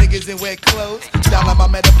all you niggas in wet clothes. Style out my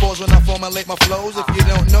metaphors when I formulate my flows. If you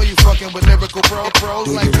don't know, you fucking with lyrical pros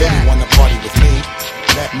like that. Do you really wanna party with me?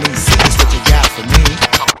 Let me see just what you got for me.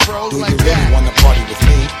 Do you really wanna party with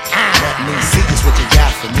me? Let me see just what you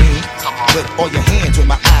got for me. With all your hands with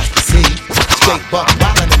my eyes to see. Straight buck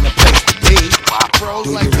wildin' in the place to be.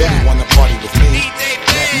 Do you really wanna party with me?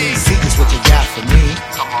 Let me see just what you got for me.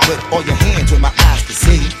 With all your hands with my eyes to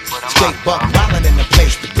see. Straight buck wildin' in the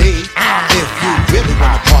place to be. If you really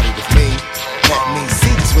wanna party with me, let me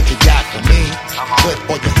see just what you got for me. With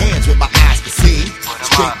all your hands with my eyes to see.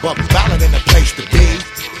 Straight buck wildin' in the place to be.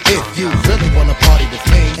 If you really wanna party with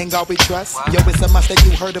me, ain't God we trust. Yo, it's a must that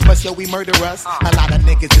you heard of us, yo, we murder us. A lot of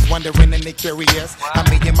niggas is wondering and they curious. I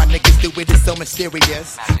mean, and my niggas do it, it's so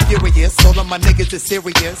mysterious. Furious, all of my niggas is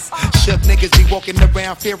serious. Shook niggas be walking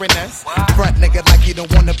around fearing us. Front nigga like you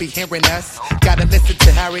don't wanna be hearing us. Gotta listen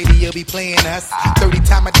to how radio be playing us. 30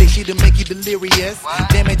 times a day, she to make you delirious.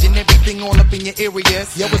 Damaging everything all up in your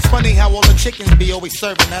areas. Yo, it's funny how all the chickens be always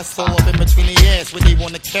serving us. All up in between the ass when they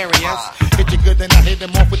wanna carry us. Hit you good, then I hit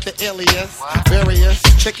them off with the alias. Various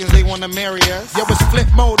chickens, they wanna marry us. Yo, it's flip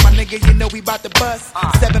mode, my nigga, you know we bout to bust.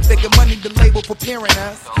 7-figure money, the label preparing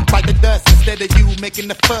us. Bite the dust instead of you making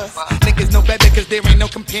the fuss. Niggas know better cause there ain't no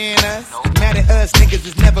comparing us. Mad at us, niggas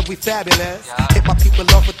is never we fabulous. Hit my people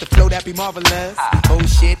off with the flow that be marvelous. Oh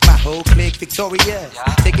shit, my whole clique victorious.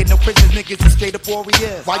 Taking no prisoners, niggas is straight up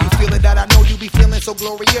warriors. Why you feeling that? I know you be feeling so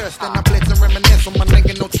glorious. Then I blitz and reminisce on my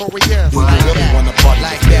nigga Notorious. Do you really wanna party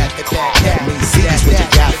like that? Let me see just what you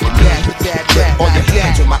got for me. All your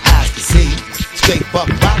hands with my eyes to see. Straight buck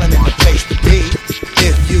wildin' in the place to be.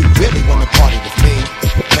 If you really wanna party with me,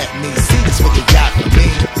 let me see just what you got for me.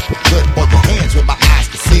 Put all your hands with my eyes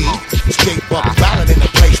to see. Straight buck wildin' in the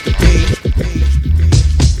place to be.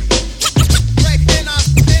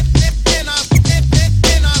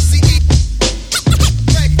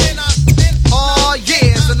 Oh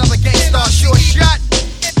yeah, it's another Gangstarr short shot.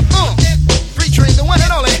 Featuring the one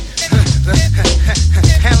and only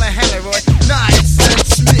Hella Roy. Nice and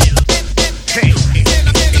smooth. Hey,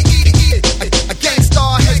 a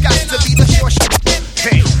Gangstarr has got to be the short shot.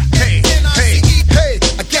 Hey,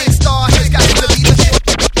 a Gangstarr has got to be the short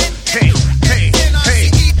shot. Hey,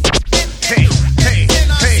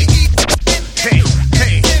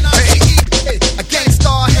 a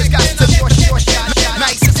Gangstarr has got to be the short shot.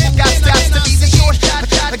 Nice and smooth, got to be the short shot. A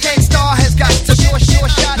Gangstarr has got to be the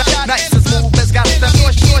short shot. Nice and smooth, has got to be the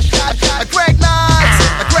short shot. A Greg Nice,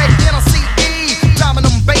 a Greg NLCE,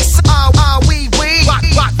 dominant bass, we rock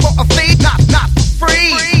for a fee, not for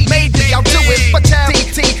free. Maybe I'll do it for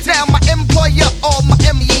charity. Now my employer, all my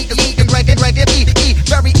M.E. and Greg E,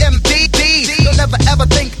 very MDD. You'll never ever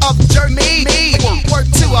think of Jeremy. Work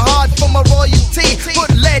too hard for my royalty.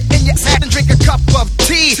 Put lead in your ass and drink a cup of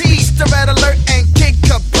tea. Easter Red Alert and Kid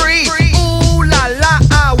Capri. Ooh la la,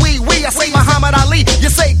 we. I say Muhammad Ali, you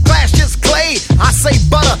say glass just clay. I say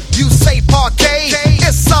butter, you say parquet.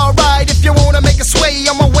 It's alright if you wanna make a sway.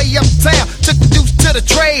 On my way uptown, took the deuce to the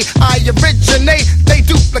trade. I originate, they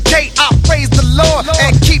duplicate. I praise the Lord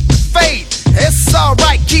and keep the faith. It's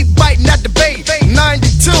alright, keep biting at the bait.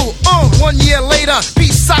 92, 1 year later.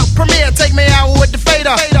 Peace out, premiere, take me out with the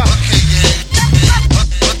fader.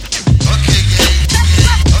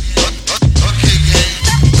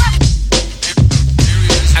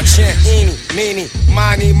 I chant eeny, meeny,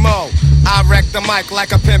 miny, mo. I wreck the mic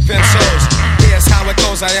like a pimpin' shows. Here's how it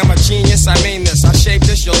goes, I am a genius, I mean this. I shape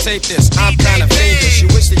this, you'll tape this, I'm kinda fiendish. You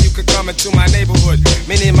wish that you could come into my neighborhood.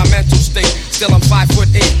 Meaning my mental state, still I'm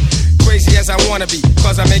 5'8". Crazy as I wanna be,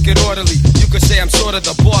 cause I make it orderly. You could say I'm sort of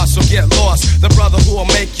the boss, so get lost. The brother who will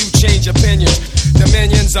make you change opinions. The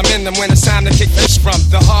minions, I'm in them when it's time to kick fish from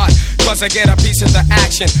the heart. Cause I get a piece of the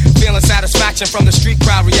action. Feeling satisfaction from the street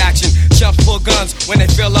crowd reaction. Jump full guns when they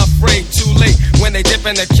feel afraid. Too late, when they dip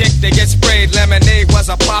in the kick, they get sprayed. Lemonade was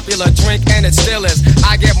a popular drink and it still is.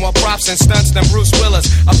 I get more props and stunts than Bruce Willis.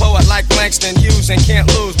 A poet like Langston Hughes and can't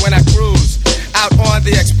lose when I cruise out on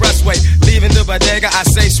the expressway, leaving the bodega, I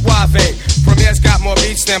say suave. Premier's got more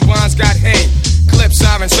beats than Bond's got hate. Clips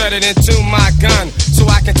are inserted into my gun, so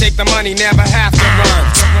I can take the money, never have to run.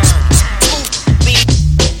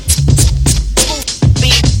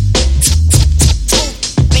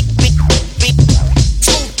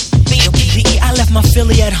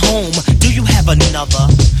 at home, do you have another?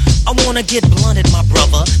 I wanna get blunted, my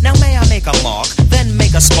brother. Now may I make a mark, then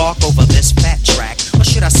make a spark over this fat track? Or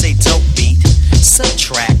should I say dope beat?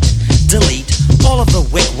 Subtract, delete all of the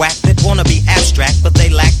wick-whack that wanna be abstract, but they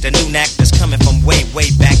lack the new knack that's coming from way, way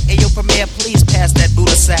back. Ayo, Premier, please pass that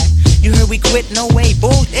Buddha sack. You heard we quit? No way,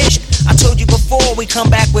 bullshit. I told you before, we come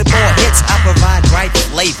back with more hits. I provide right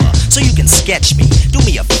flavor, so you can sketch me. Do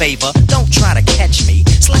me a favor, don't try to catch me.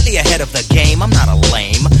 Slightly ahead of the game, I'm not a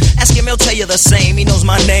lame. Ask him, he'll tell you the same. He knows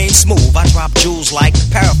my name, smooth. I drop jewels like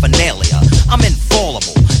paraphernalia. I'm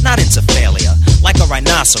infallible, not into failure. Like a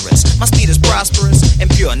rhinoceros, my speed is prosperous, and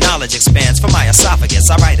pure knowledge expands from my esophagus.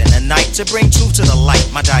 I write in the night to bring truth to the light.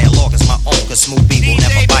 My dialogue is my own, cause smooth beat will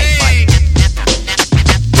never bite.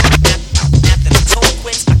 After the tour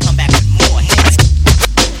quits, I come back with more hits.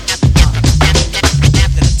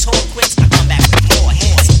 After the tour quits, I come back with more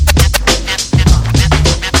hits.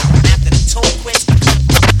 After the tour quits, I come back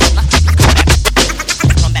with more hits.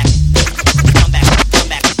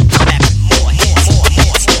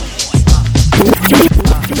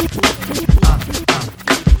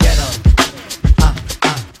 Get up,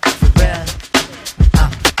 for real.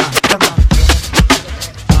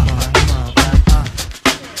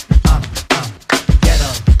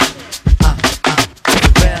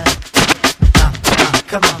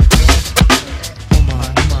 Come on. Get up, for real. Come on.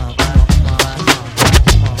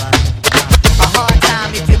 A hard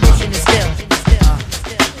time if your motion is still. Get up,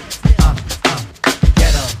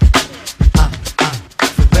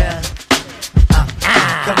 for real. Come on.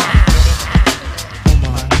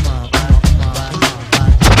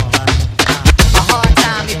 A hard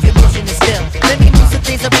time if your motion is still. Let me move some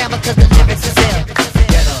things around because the lyrics is ill.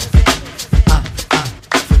 Get up,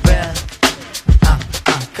 for real.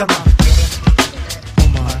 Come on.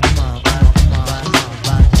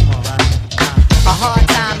 A hard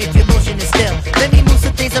time if your motion is still. Let me move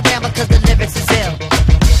some things around because the lyrics is ill.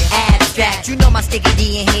 Abstract, you know my sticky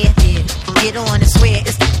D in here. Get on and swear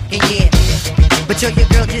it's f***ing yeah. But yo, your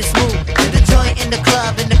girl just moved to the joint in the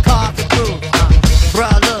club in the car for crew.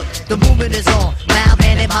 Bruh, look, the movement is on. Now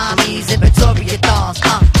bandit mommies and Victoria thongs.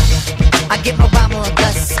 I get my rhyme on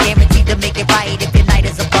dust, guaranteed to make it right if your night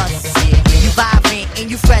is a bust. You vibrant and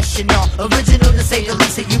you fresh and all. Original to say the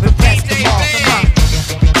least, and you impressed them all.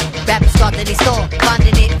 Rappers thought that they stole,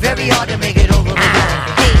 finding it very hard to make it over the wall.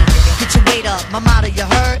 Hey, get your weight up, my motto you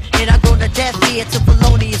heard, and I go to death ear to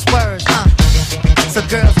felonious words. So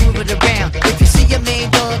girls move it around. If you see your main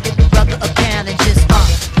dog, give the brother a pound and just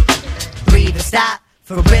breathe and stop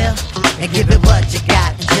for real, and give it what you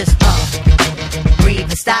got and just breathe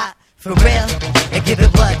and stop for real, and give it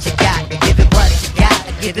what you got, and give it what you got,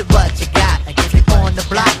 and give it what you got, and give it on the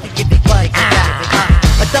block, and give it what you got.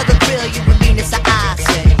 A thug will feel you with meanness of eyes.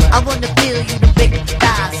 I wanna feel you the big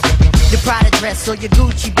thighs, your Prada dress or your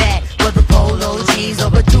Gucci bag, whether polo jeans or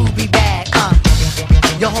a doobie bag.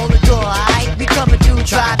 You hold the door, alright? We coming through,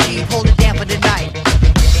 try deep, hold it down for the night.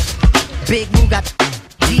 Big Moo got the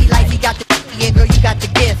D-Life, he got the yeah, girl, you got the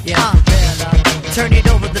gift. Turn it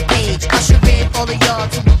over the page, usher in all of y'all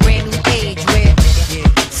to a brand new age where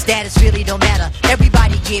status really don't matter.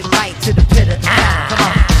 Everybody get right to the pit of come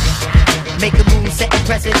on. Make a move, setting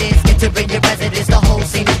precedence, entering your residence, the whole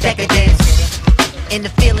scene is decadence. And the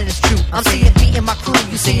feeling is true. I'm seeing me and my crew,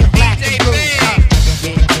 you seeing black and blue.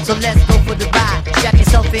 So let's go for the ride. Strap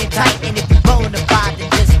yourself in tight, and if you're bona fide, then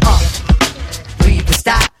just breathe and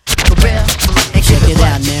stop for real. And check it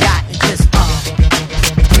out now. And just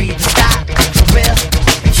breathe and stop for real.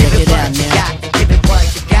 And check it out now. Give it what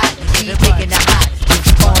you got. Keep taking it hot.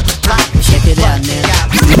 Keep on the block. Check it out now.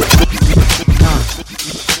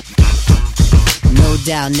 No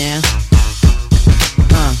doubt now.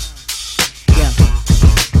 Yeah.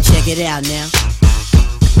 Check it out now.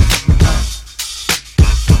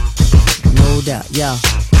 No doubt, yo.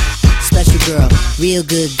 Special girl, real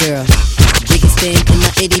good girl. Biggest thing in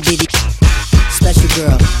my itty bitty. Special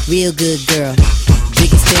girl, real good girl.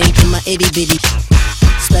 Biggest thing in my itty bitty.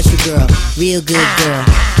 Special girl, real good girl.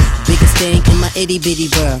 Biggest thing in my itty bitty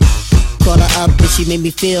girl. Call her up and she made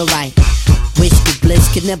me feel right. Wish the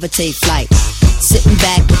bliss could never take flight. Sitting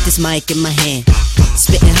back with this mic in my hand,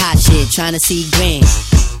 spitting hot shit, trying to see grand.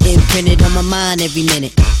 Imprinted on my mind every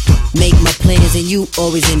minute. Make my plans and you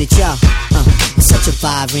always in it, y'all. It's such a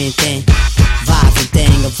vibrant thing. Vibrant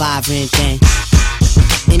thing, a vibrant thing.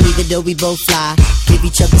 And even though we both fly, give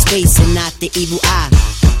each other space and not the evil eye.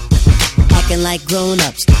 Acting like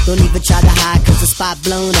grown-ups, don't even try to hide cause the spot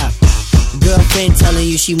blown up. Girlfriend telling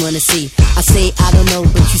you she wanna see. I say I don't know,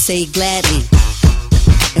 but you say gladly.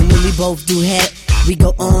 And when we both do head, we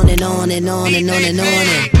go on and on and on and on and on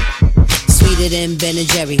and sweeter than Ben and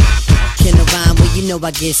Jerry. Can a rhyme, well you know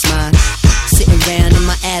I get mine. Sitting around in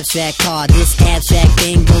my abstract car, this abstract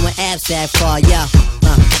thing going abstract far, yeah.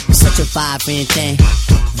 It's such a vibrant thing,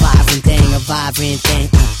 a vibrant thing.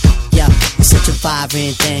 Yeah, it's such a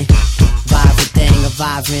vibrant thing, a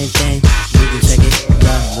vibrant thing. Check it,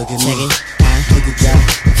 yeah, look at check me. Look at that,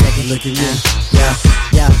 check it, look at me.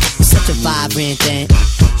 Yeah, it's such a vibrant thing,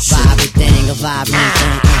 a vibrant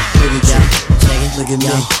thing. Look at that, check it, look at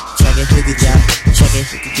me. Check it, look at that, check it,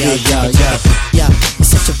 yeah, it's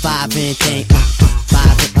such a vibrant thing,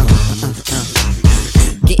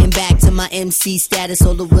 Getting back to my MC status,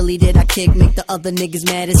 all the willy that I kick make the other niggas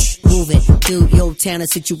maddest. Moving through your town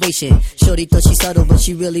situation. Shorty thought she subtle, but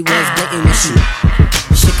she really was getting with you.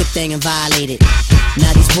 Shook a thing and violated.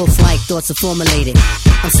 Now these wolf-like thoughts are formulated.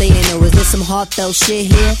 I'm saying, oh, is there some heartfelt shit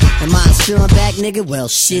here? Am I strung back, nigga? Well,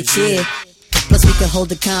 shit, yeah. Plus we can hold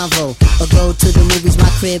the convo or go to the movies, my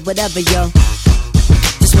crib, whatever, yo.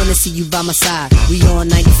 Just wanna see you by my side. We on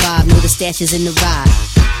 95, know the stash is in the ride.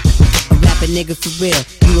 A rapping nigga for real.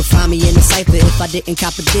 You would find me in the cypher if I didn't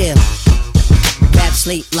cop a deal. Rap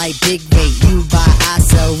slate like big weight. You buy, I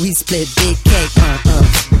sell, we split big cake.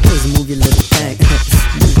 Please move your little thing.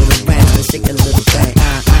 Move it around and shake a little thing.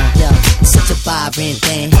 Yeah, it's such a vibrant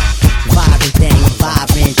thing. Vibrant thing.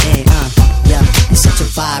 Yeah, it's such a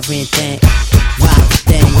vibrant thing.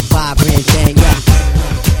 Vibrant thing, yeah.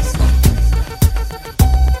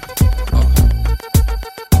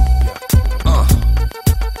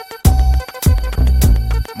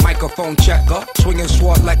 Microphone checker, swinging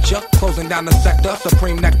sword lecture, closing down the sector,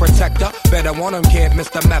 supreme neck protector. Better want him, kid,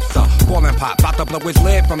 Mr. Mepsa. Ballin' pop, bout to blow his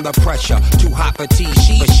lid from the pressure. Too hot for tea,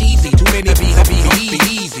 but sheezy. Too many be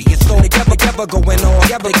easy. It's all together going on.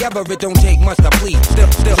 Together, it don't take much to please. Still,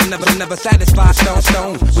 never satisfied.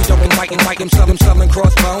 Stones. We don't invite him, selling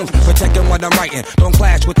crossbones. Protecting what I'm writing. Don't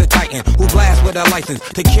clash with the titan who blast with a license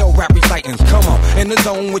to kill rap recitants. Come on, in the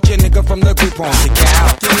zone with your nigga from the group on. Get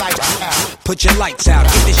out. Put your lights out.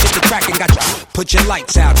 Get this shit to crackin', got you. Put your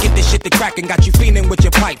lights out. Get this shit to crackin', got you fiending with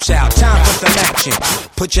your pipes out. Time for some action.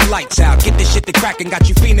 Put your lights out. Get this shit to crackin', got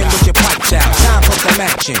you fiending with your pipes out. Time for some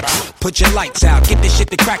action. Put your lights out. Get this shit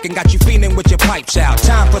to crackin', got you fiending with your pipes out.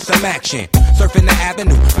 Time for some action. Surfing the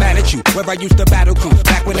avenue, mad at you. Where I used to battle cruise.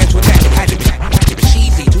 Back when Antoinette had to be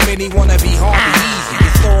cheesy. Too many wanna be hard and easy.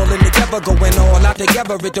 It's all in together, going all out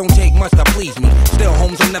together. It don't take much to please me. Still,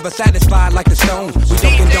 homes are never satisfied like the Stones. We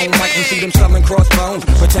don't fight and see them selling crossbones.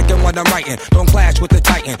 Protecting what I'm writing. Don't clash with the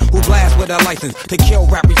titan who blast with a license to kill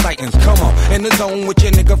rap recitants. Come on, in the zone with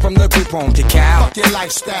your nigga from the group home to cow. Fuck your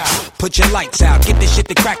lifestyle. Put your lights out. Get this shit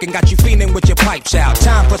to crackin', got you fiending with your pipes out.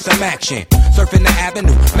 Time for some action. Surfing the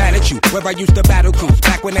avenue, mad at you. Where I used to battle cruise.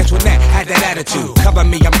 Back when Antoinette had that attitude. Cover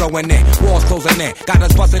me, I'm going in. Walls closing in. Got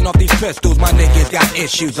us busting off these pistols. My niggas got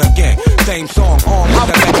issues again. Same song, armed with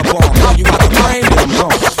the mega bomb. Throw you out the brain, I'm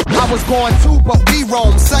wrong. I was going too, but we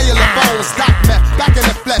roam. Cellular phones, stock meth, back in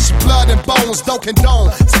the flesh, blood and bones, don't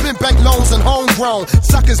condone. Spin bank loans and homegrown.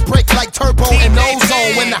 Suckers break like turbo and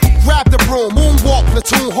ozone. When I grab the broom, moonwalk,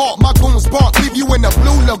 platoon hawk, my goons bark, leave you in the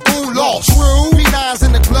blue lagoon lost. True, B9's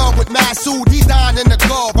in the club with Masood, he dying in the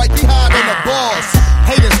club, right behind on the bars.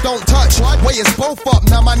 Haters don't touch, way is both up.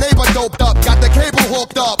 Now my neighbor doped up, got the cable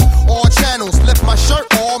hooked up. All channels, lift my shirt,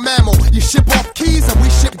 all mammal. You ship off keys and we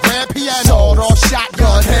ship grand piano. Sawed off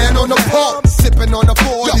shotgun, hand on the pump, sipping on the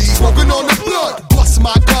 40, smoking on the blood. Bust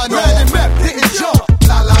my gun, red and map, didn't jump.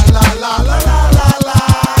 La la la la la la la la.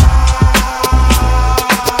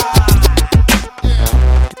 Yeah,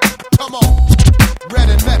 come on, red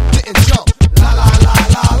and map, didn't jump. La la la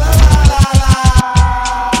la la la la la.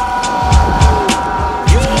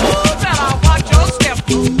 You better watch your step.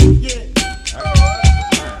 You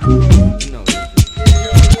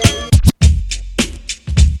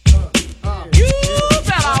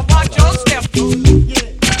better watch your step.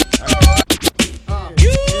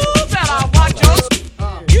 You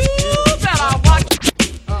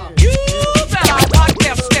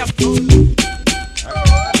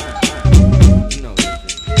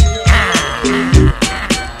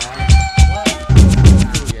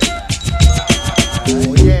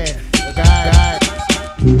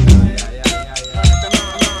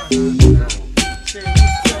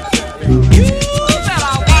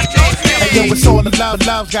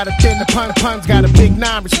love's got a thin, the pun's got a big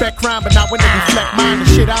 9. Respect crime, but not when they reflect mine. The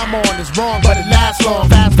shit I'm on is wrong, but it lasts long.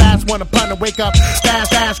 Fast, wanna pun and wake up.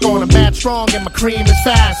 Fast, going to mad strong, and my cream is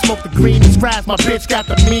fast. Smoke the greenest grass, my bitch got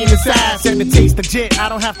the meanest ass. And it tastes legit, I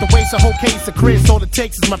don't have to waste a whole case of Chris. All it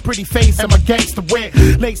takes is my pretty face and my gangster wit.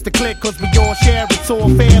 Lace the click, cause we all share, it's all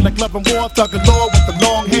fair. Like love and war, thug and law with the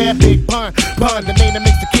long hair. Big pun, the name that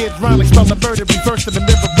makes the kids run. Like spell the murder, reverse to the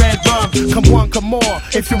river, red rum. Come one, come more,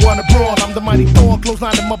 if you wanna brawl. I'm the mighty Thor, close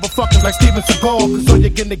line the motherfuckers like Steven Seagal. Cause all you're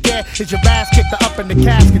gonna get is your ass kicked up in the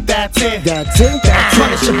casket, that's it. That's it, that's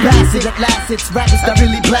punish your bastard. At last it's rappers that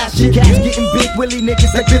really blast shit. Cats getting big willy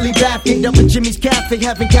niggas like Billy Baffin. Up at Jimmy's Cafe,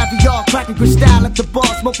 having caviar, cracking crystal at the bar,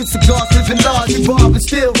 smoking cigars, living large. Involved and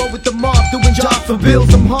still roll with the mob, doing jobs for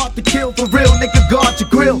bills. I'm hard to kill, for real, nigga, guard your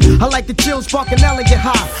grill. I like the chill, spark an elegant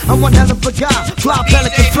high. I'm one hell of a guy, fly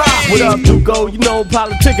pelican fly. What up, Duco? You know,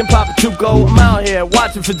 politicking, Papa Chuco. I'm out here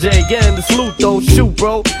watching for Jay, getting the salute though. Shoot,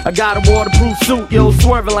 bro. I got a waterproof suit, yo,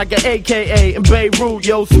 swerving like an AKA in Beirut,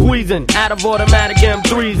 yo, squeezing out of automatic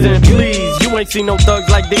M3s. And please, you ain't seen no thugs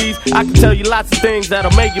like these. I can tell you lots of things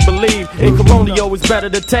that'll make you believe. In Corona, yo, it's better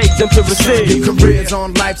to take than to receive. Your career's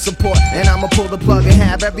on life support, and I'ma pull the plug and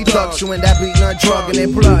have every thug chewing that beatnut drug in their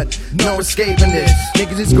blood. No escaping this.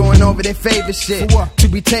 Niggas is going over their favorite shit to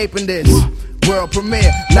be taping this. World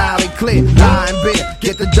premiere, loud and clear, lie and beer.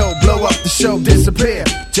 Get the dough, blow up the show, disappear.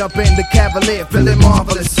 Jump in the Cavalier, feeling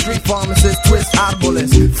marvelous. Street pharmacist, twist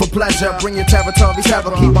oddbalist. For pleasure, bring your territory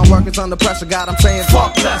terror. Keep my workers under pressure, God, I'm saying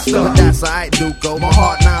fuck Lester. But that's alright, Duco. My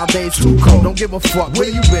heart nowadays too cold. Don't give a fuck where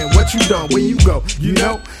you been, what you done, where you go. You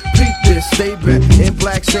know, peep this, stay bent in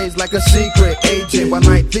black shades like a secret agent. While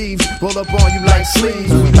night thieves roll up on you like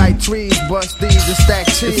sleeves. We like trees, bust thieves and stack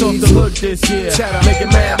cheese. It's off the hook this year, making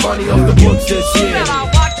mad money off the books this year.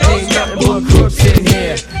 Ain't nothing but crooks in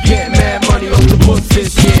here, getting mad money off the books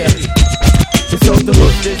this year. It's off the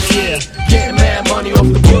hook this year, getting mad money off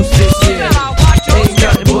the books this year. Ain't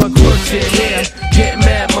nothing but crooks in here, getting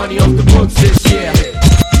mad money off the books this year.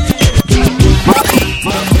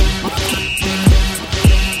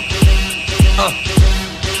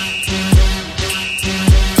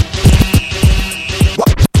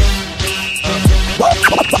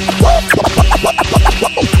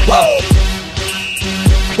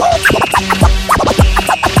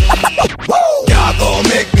 Y'all gon'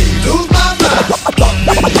 make me lose my mind. Up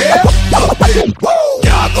in here, up in.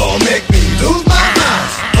 Y'all gon' make me lose my mind.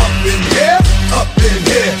 Up in here, up in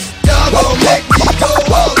here. Y'all gon' make me go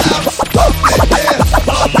all out. Up in here,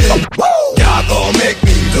 up in. Y'all gon' make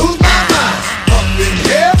me lose my mind. Up in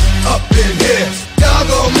here, up in here. Y'all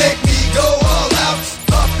gon' make me go all out.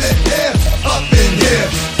 Up in here, up in here.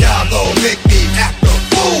 Y'all gon' make me act a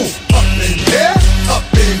fool. Up in here, up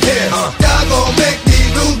in here. Y'all gon' make me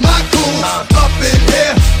lose my cool. Up in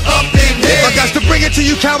here, up in here. If I got to bring it to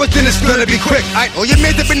you cowards, then it's gonna be quick. All your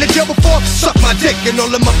men have been in jail before, suck my dick. And all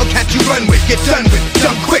the motherfuckers you run with, get done with,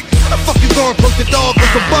 done quick. How the fuck you gonna approach the dog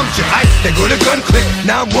with some bum shit? They go to gun click,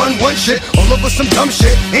 now I'm one shit, all over some dumb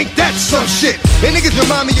shit. Ain't that some shit? They niggas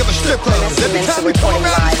remind me of a strip club. Every time we pull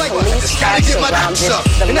around, it's like, I just gotta get my doctor up.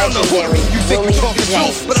 And I don't know who you think you talking to,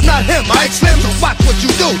 but I'm not him, I ain't Slim, so watch what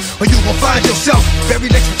you do, or you gon' find yourself very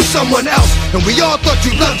next to someone else. And we all thought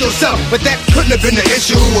you loved yourself, but that couldn't have been the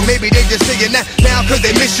issue. Or maybe they just saying that now cause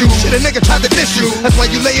they miss you. Shit, a nigga tried to diss you. That's why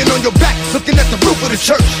you laying on your back, looking at the roof of the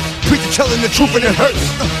church. Preacher telling the truth and it hurts.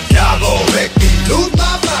 Y'all gon' make me lose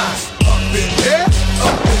my mind. Up in here,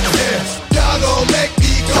 up in here. Y'all gon' make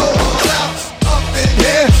me go all out. Up in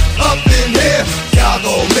here, up in here. Y'all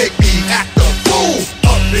gon' make me act a fool.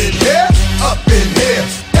 Up in here, up in here.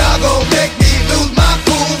 Y'all gon' make me lose my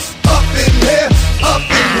cool. Up in here, up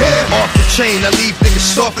in here. Off the chain, I leave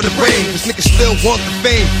niggas soft in the brain. Cause niggas still want the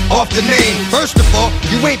fame, off the name. First of all,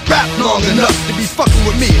 you ain't rap long enough to be fucking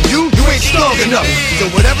with me. And you ain't strong enough. So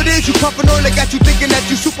whatever it is you puffin' on, they got you thinking that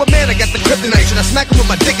you Superman. I got the kryptonite, should I smack him with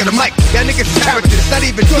my dick in the mic? Y'all niggas is characters, not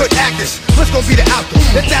even good actors. What's gonna be the outcome?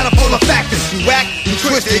 Let's add up all the factors. You whack, you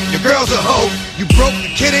twisted, your girl's a hoe. You broke, the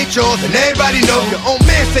kid ain't yours, and everybody know. Your own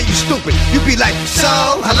man say you stupid. You be like, so,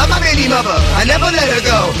 I love my baby mother, I never let her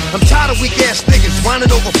go. I'm tired of weak ass niggas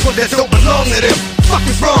whining over foot that don't belong to them. Fuck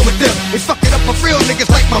is wrong with them? They fuck it up for real niggas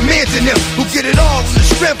like my mans and them, who get it all on the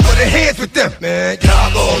strength of their hands with them. Man, y'all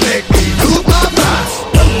gon' make me lose my mind.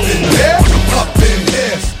 Up in here, up in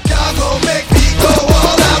here. Y'all gon' make me go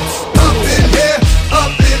all out. Up in here,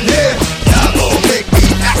 up in here. Y'all gon' make me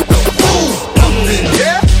act a fool. Up in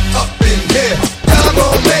here, up in here. Y'all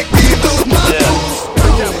gon' make me lose my cool.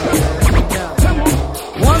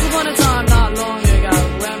 Once upon a time, not long ago,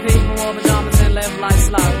 when people wore pajamas and lived like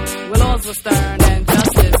slow, where laws were stern and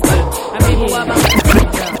justice good, and people were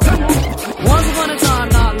once upon a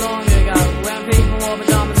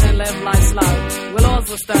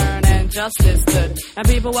were stern and justice stood, and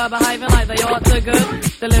people were behaving like they ought to good.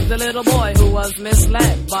 There lived a little boy who was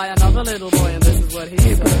misled by another little boy, and this is what he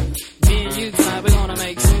said. Me and you tonight, we're gonna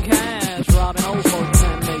make some cash, robbing old folks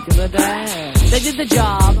and making the dash. They did the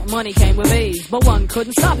job, money came with ease, but one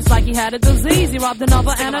couldn't stop, it's like he had a disease. He robbed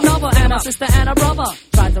another and another, and a sister and a brother.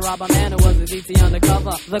 Tried to rob a man who was a DT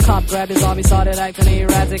undercover. The cop grabbed his arm, he started acting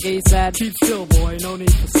erratic. He said, keep still boy, no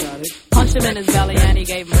need for static. Punched him in his belly and he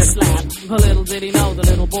gave him a slap. But little did he know the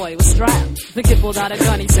little boy was strapped. The kid pulled out a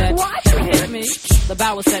gun, he said, why'd you hit me? The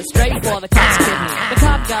barrel set straight for the cop's kidney. The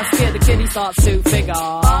cop got scared, the kid he starts to figure,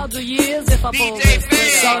 I'll do years if I pull this trigger.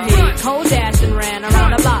 So he cold dashed and ran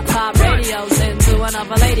around the block, pop radios into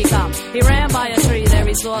another lady cop. He ran by a tree, there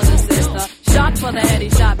he saw the sister. Shot for the head, he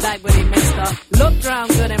shot back, but he missed her. Looked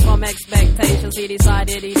round good and from expectations, he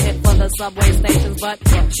decided he'd hit for the subway stations. But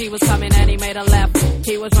she was coming and he made a left.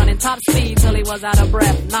 He was running top speed till he was out of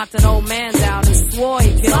breath. Knocked an old man down and swore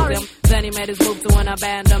he killed him. Then he made his move to an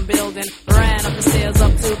abandoned building. Ran up the stairs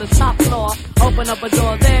up to the top floor. Opened up a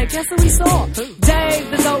door there, guess who he saw?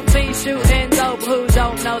 Dave, the dope fiend shooting dope. Who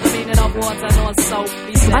don't know the meaning of water nor soap?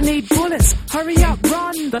 He said, I need bullets, hurry up,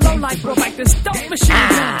 run. The lowlife brought back this dope machine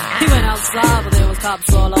gun. He went outside, but there was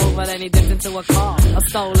cops all over. Then he dipped into a car, a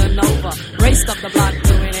stolen Nova. Raced up the block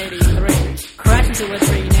doing 83. Crashed into a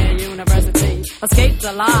tree near University. Escaped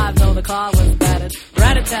alive, though the car was battered.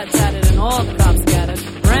 Rat-a-tat-tatted and all the cops scattered.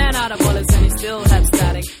 Ran out of bullets and he still had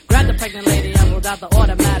static. Grabbed the pregnant lady and pulled out the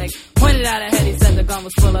automatic. Pointed at her head, he said the gun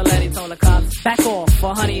was full of lead. He told the cops, back off,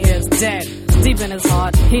 for honey here's dead. Deep in his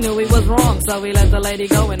heart, he knew he was wrong, so he let the lady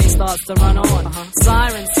go and he starts to run on.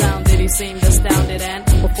 Sirens sounded, he seemed astounded, and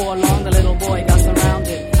before long the little boy got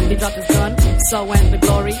surrounded. He dropped his gun, so went the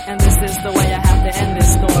glory, and this is the way I have to end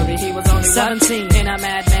this story. He was only 17 in a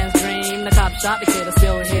madman's dream. The cop shot the kid, I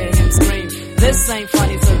still hear him scream. This ain't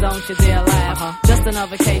funny, so don't you dare laugh. Just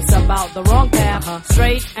another case about the wrong path.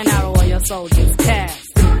 Straight and narrow are your soldiers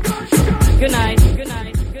cast. Good night, good night, good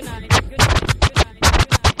night, good night.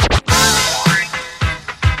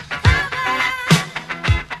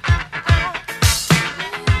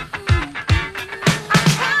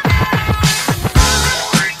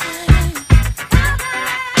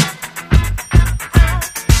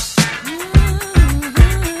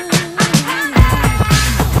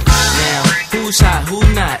 Who's hot, who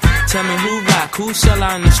not? Tell me who rock, who sell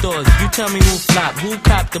out in the stores. You tell me who flop, who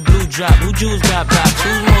cop the blue drop, who jewels got blocks,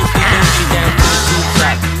 who's mostly Gucci down to the blue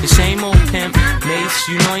top. The same old pimp, Mase,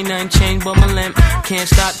 you know ain't nothing changed but my limp. Can't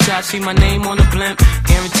stop till I see my name on the blimp.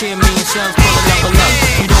 Guarantee a million sales, pull a level up.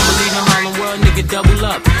 You don't believe in Harlem World, nigga, double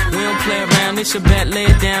up. We don't play around, it's a bet, lay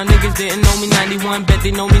it down. Niggas didn't know me 91, bet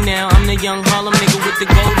they know me now. I'm the young Harlem nigga with the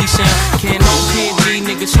Goldie sound. Can't no PD,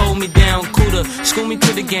 niggas hold me down. Cooler, school me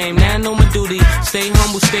to the game, now I know my duty. Stay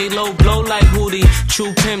humble, stay low, blow like Hootie.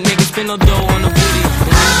 True pimp, niggas spin no dough on the booty. And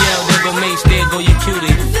when you yell, there go Mase, there go your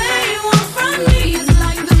cutie. They want from me is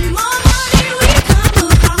like the more money we come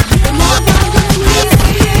across, the more money we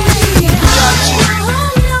see. No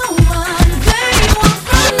one, they want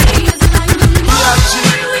from me is like the more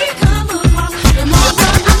money we come across, the more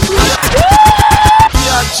money we see.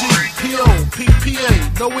 B.I.G, P.O, P.P.A,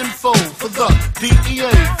 no info for the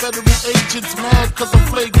DEA. Federal agents mad cause I'm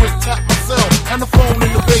flagrant. Tap myself and the phone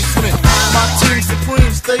in the basement. My team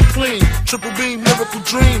supreme, stay clean. Triple beam, miracle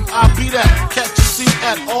dream. I be that. Catch a seat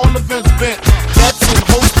at all events bent. That's in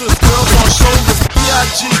holsters, girls on shoulders.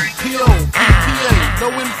 B.I.G, P.O, P.P.A, no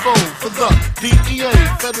info for the DEA.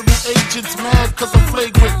 Federal agents mad cause I'm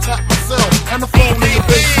flagrant. Tap myself and the phone in the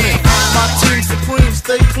basement. My team supreme,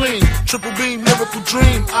 stay clean. Triple beam, miracle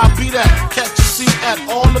dream. I be that. Catch a seat at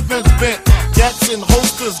all events bent. Gats in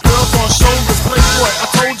holsters, girls on shoulders. Playboy, I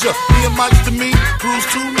told ya, me and Mike's to me, bruise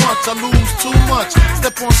too much, I lose too much.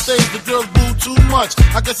 Step on stage, the girls boo too much.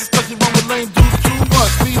 I guess it's cause you run with lame dudes too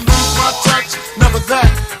much. Me lose my touch, never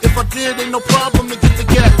that. If I did, ain't no problem to get the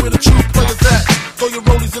gap. Where the true players at? Throw your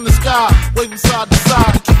rollies in the sky, wave them side to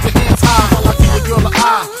side, and keep your hands high while I give a girl an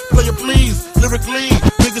eye. Player please, lyrically,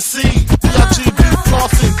 nigga C, B.I.G, be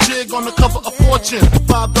flossing, jig on the cover of Fortune,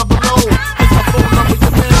 500. Here's my phone number,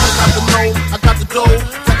 your man, I got the know, I got the dough,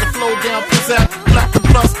 got the flow down, pizzazz, black and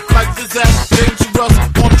plus, like Zizak, dangerous,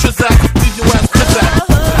 on Trizak, leave your ass pizzazz.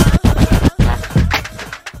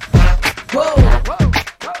 Whoa,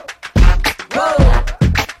 whoa,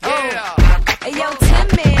 yeah. Hey yo, Tim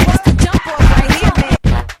man, what's the jump off right here, man?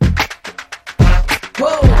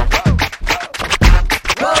 Whoa,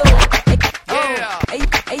 yeah.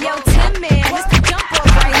 Hey yo, Tim man, what's the jump off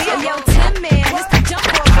right here? Hey yo, Tim man, what's the jump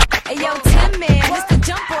off? Hey yo, Tim man, what's the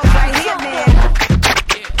jump off right here, man?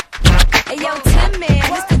 Hey yo, Tim man,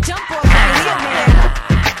 what's the jump off right here, man?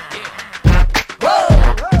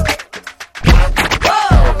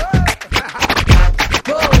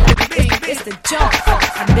 jump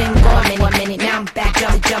off. I've been gone one minute, now I'm back,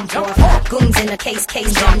 jump off. Gunz in the case,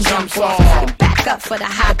 jump off. You back up for the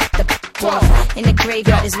hop, the off. In the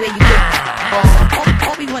graveyard is where you get off.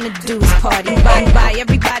 All we wanna do is party. Buy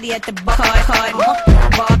everybody at the bar.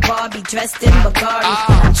 Barbie dressed in Bulgari.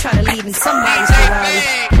 I'm tryna leave in somebody's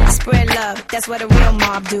Ferrari. Spread love, that's what a real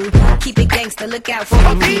mob do. Keep it gangster, look out for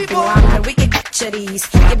the people. I'm the wicked bitch of these.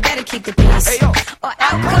 You better keep the peace, or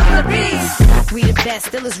out come the beast. We the best,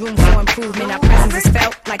 still is room for improvement. Our presence is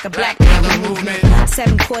felt like a black people movement.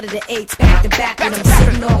 7/4 to 8, back to back when I'm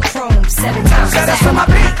sitting on chrome 7 times. Shout out to my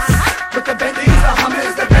beats, with the Bentleys, the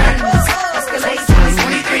Hummers, the Benz. Escalade to these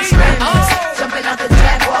weekend trims. Jumping out the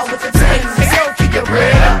Jaguar with the Timbs. Keep your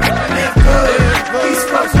bread up and live good. East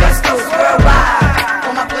Coast, West Coast, worldwide.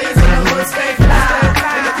 All my players in the hood stay fly.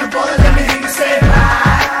 And if you ballin', let me hear you say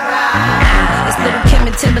ride. It's Little Kim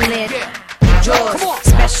and Timberland, Jaws.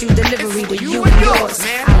 Special delivery to you and yours.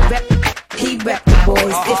 I rep, he rep the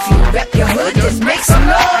boys. If you rep your hood, just make some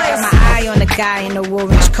noise. Got my eye on the guy in the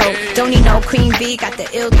orange coat. Don't need no Queen B, got the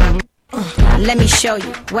ill. Let me show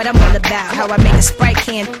you what I'm all about. How I make a Sprite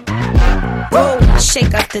can. Roll,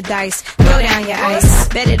 shake up the dice, throw down your ice.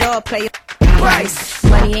 Bet it all, play price.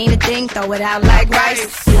 Money ain't a thing, throw it out like rice.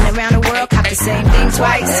 Been around the world, cop the same thing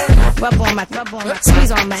twice. Rub on my,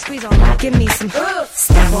 squeeze on my. Give me some,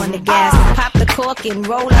 step on the gas. Pop the cork and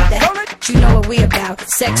roll up that. You know what we about,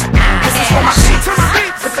 sex. This is for my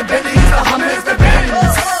beats, with the Bentleys, the Hummers, the Benz.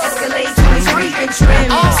 Escalade to these weekend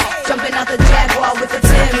trims. Jumping out the Jaguar with the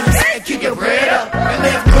Timbs. Keep your bread up and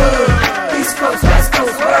live good. East Coast, West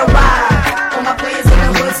Coast, worldwide. All my players in the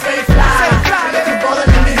hood stay fly. And if you ballin',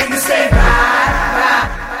 let me hear you say ride.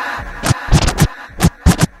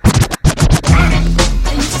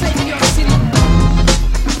 And you say New York City.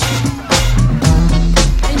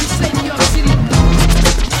 And you say New York City.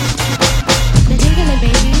 The Jingling,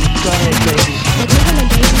 baby. Go ahead, baby. The Jingling,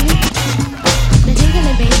 baby. The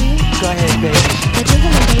Jingling, baby. Go ahead, baby. The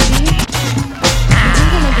Jingling, baby.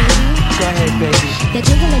 Go ahead, baby. The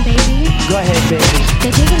Jingling, baby. Go ahead, baby. The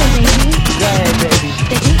Jingling, baby. Go ahead, baby.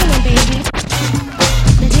 The Jingling, baby.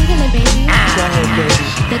 The Jingling, baby. Go ahead, baby.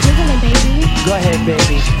 The Jingling, baby. Go ahead,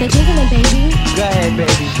 baby. The Jingling, baby. Go ahead,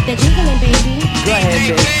 baby. The Jingling, baby. Go ahead,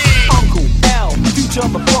 baby. Uncle L, future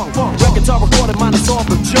of the funk. Records are recorded, minus all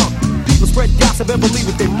the junk. People spread gossip and believe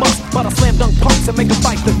what they must, but I slam dunk punks and make them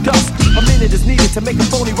bite the dust. A minute is needed to make a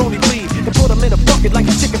phony rolly bleed and put them in a bucket like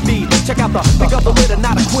a chicken feed. Check out the pick up the litter,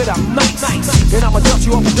 not a quitter. I'm nice, and I'ma dust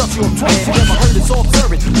you off and dust you on twice. You never heard this all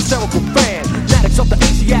service, hysterical fan. Maddox of the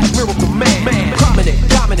Asiatic miracle man. Prominent,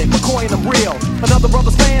 dominant, McCoy and I'm real. Another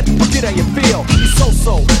brother's fan, forget how you feel. He's so,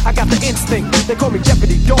 I got the instinct. They call me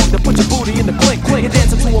Deputy Dog to put your booty in the clink. You're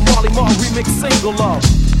dancing to a Marley Marl remix single love.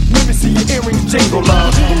 Let me see your earrings jingle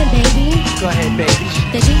love. The Jingling, baby. Go ahead, baby.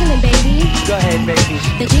 The Jingling, baby. Go ahead, baby.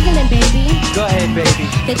 The Jingling, baby. Go ahead, baby.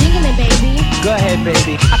 The Jingling, baby. Go ahead,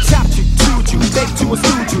 baby. I chopped you, chewed you, baked you, and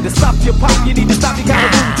stewed you. To stop your pop, you need to stop, you gotta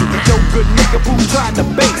rude you. No good nigga boo trying to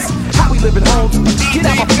base. How we living homes? Get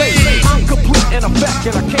out my face. I'm complete and I'm back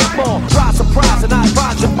and I can't fall. Rise, surprise, and I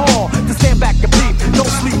advise you all to stand back and peep.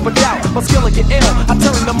 Don't sleep or doubt. My skill will get ill. I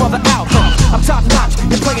turn the mother out. I'm top notch.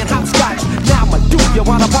 You're playing hopscotch. Now I'ma do you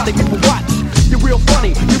while the party people watch. You're real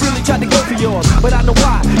funny, you really tried to go for yours, but I know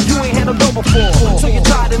why, you ain't handled no before. So you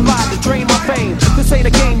tried and lied to drain my fame. This ain't a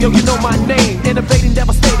game, yo, you know my name. Innovating,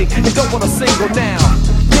 devastating, and go on a single now.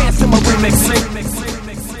 Dance in my remix.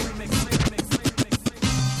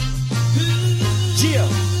 Yeah,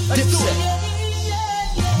 Dipset.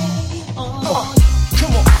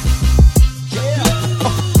 Come on. Yeah.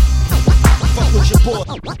 Fuck with your boy.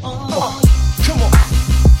 Come on.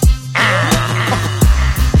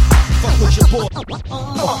 Fuck with your boy.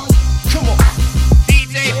 Come on.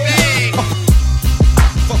 DJ Bang.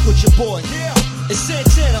 Fuck with your boy. It's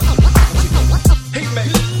Santana. Hey man.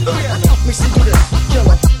 Let me see you this.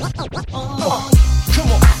 Killer.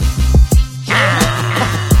 Come on.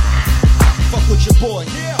 Fuck with your boy.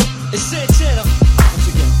 It's Santana. Once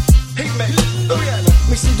again. Hey man. Let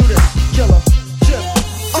me see you this. Killer. Chip.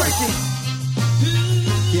 Freaky.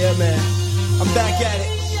 Yeah man. I'm back at it.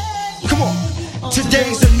 Come on.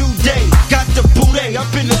 Today's a new day, got the booty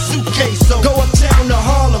up in the suitcase. So go uptown to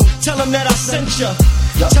Harlem, tell them that I sent ya.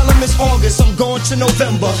 Tell them it's August, I'm going to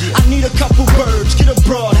November. I need a couple birds, get a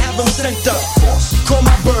broad, have them sent up. Call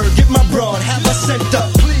my bird, get my broad, have her sent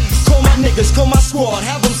up. Call my niggas, call my squad,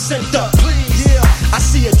 have them sent up. Yeah, I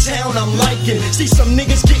see a town I'm liking. See some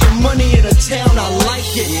niggas getting money in a town, I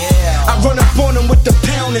like it. I run up on them with the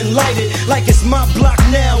pound and light it like it's my block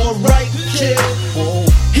now, alright, kid?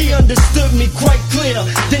 He understood me quite clear.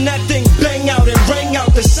 Then that thing bang out and rang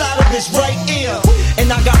out the side of his right ear. And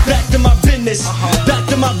I got back to my business. business. Back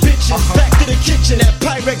to my bitches, back to the kitchen, that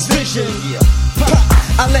Pyrex vision. Pop,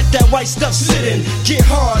 I let that white stuff sit in. Get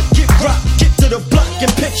hard, get rock, get to the block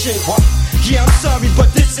and picture. Yeah, I'm sorry,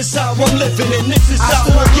 but this is how I'm living, and this is how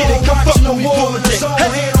I get it. Come fuck no more with it.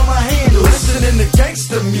 Hand on my handle, listening to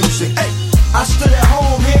gangster music. Hey, I stood at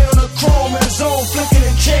home, hand on the chrome in the zone, flicking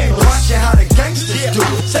in candles, watching how the gangsters do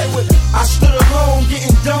it. Say with me, I stood alone,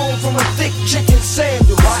 getting domed from a thick chicken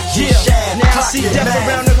sandwich. Now I see death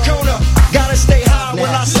around the corner. Gotta stay high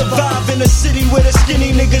while I survive in the city where the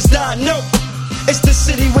skinny niggas die. No. It's the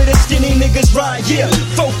city where the skinny niggas ride, yeah.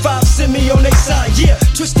 4-5 send me on they side, yeah.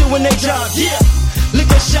 Twisted when they drive, yeah. Lick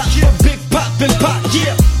a shot for Big Pop and Pop,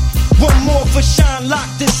 yeah. One more for Shine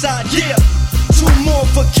locked inside, yeah. 2 more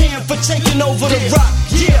for Cam for taking over the rock,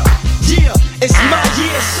 yeah. Yeah, it's my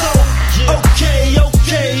year, so okay.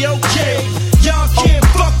 Y'all can't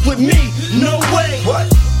fuck with me, no way. What?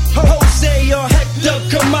 Jose or Hector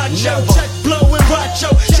Camacho, check blow and Racho,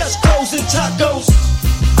 chest clothes and tacos.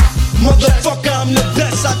 Motherfucker, I'm the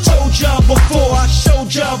best. I told y'all before, I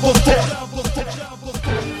showed y'all before.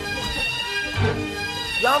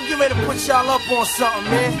 Y'all, I'm getting ready to put y'all up on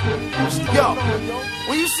something, man. Yo,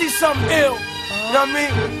 when you see something ill, you know what I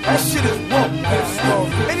mean? That shit is woke.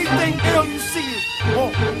 Anything ill you see is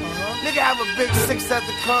woke. Nigga have a big 6 at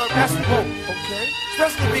the curb, that's woke, okay?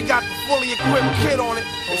 Especially if he got the fully equipped kid on it,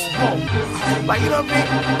 it's woke. Like, you know what I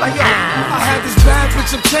mean? Like, yo, I had this bad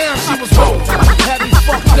bitch uptown, she was woke. Had me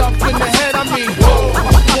fucked up in the head, I mean, woke.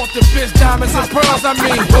 Want the bitch diamonds and pearls, I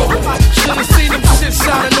mean, woke. Should've seen them shit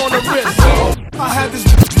shining on the wrist. I had this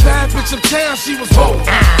bad bitch uptown, she was woke.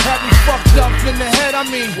 Had me fucked up in the head, I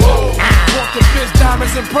mean, woke. Want the bitch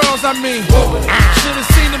diamonds and pearls, I mean, woke. Should've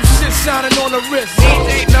seen them shit shining on the wrist.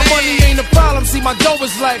 Now money ain't a problem, see my dough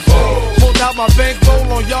is like, pulled out my bankroll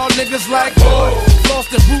on y'all niggas like, lost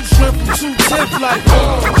the root shrimp from 210 like,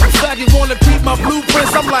 faggot wanna peep my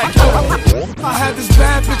blueprints, I'm like, I had this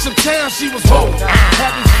bad bitch uptown, she was woke.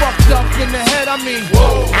 Had me fucked up in the head, I mean,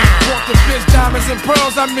 want the bitch diamonds and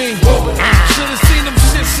pearls, I mean, should've seen them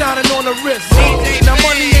shit shining on the wrist. Now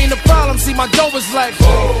money ain't a problem, see my dough is like,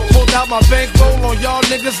 pulled out my bankroll on y'all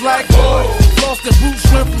niggas like, lost the root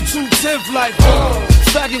shrimp from 210 like,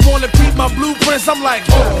 faggot wanna peep my blueprints, I'm like,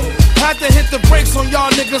 had to hit the brakes on y'all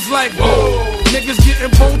niggas like, niggas getting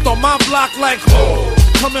both on my block like,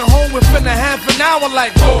 coming home within a half an hour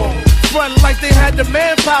like, front like they had the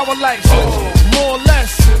manpower like, more or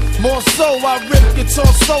less, more so, I rip guitar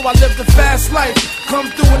so I live the fast life, come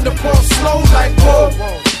through in the ball slow like,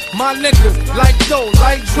 my niggas like dough,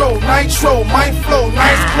 like dro, nitro, my flow,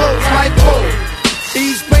 nice clothes like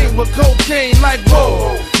East Pain with cocaine like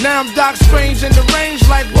whoa. Now I'm Doc Strange in the range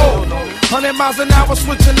like whoa. 100 miles an hour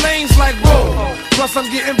switching lanes like whoa. Plus I'm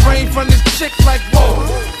getting brain from this chick like whoa.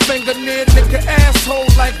 Finger near nigga asshole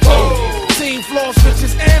like whoa. Team floor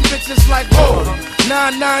switches and bitches like whoa.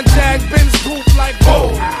 9-9 Jag Benz coupe like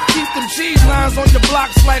whoa. Keep them cheese lines on your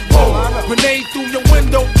blocks like whoa. Grenade through your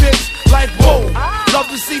window bitch like whoa. Love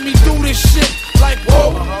to see me do this shit like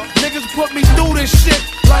whoa. Niggas put me through this shit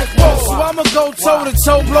like whoa. So I'ma go toe to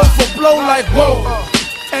toe, blow for blow like whoa.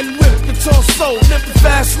 And whip the torso, live the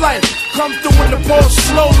fast life. Come through in the ball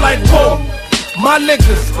slow like whoa. My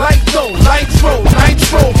niggas like dough, nitro,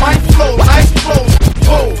 my flow, nice flow,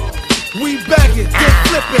 whoa. We bag it, then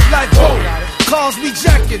flip it like whoa. Cars we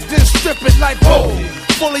jack it, then strip it like whoa.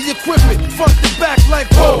 Fully equipment, front to back like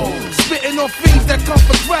whoa. Spitting on fiends that come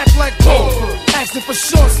for crack like whoa. Asking for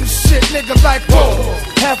shorts and shit, nigga like whoa.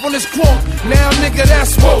 Half on this quote, now nigga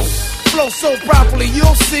that's whoa. Flow so properly,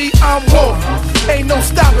 you'll see I'm whoa. Ain't no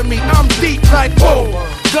stopping me, I'm deep like whoa.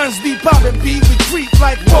 Guns be poppin', beat we creep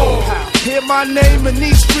like whoa. Hear my name in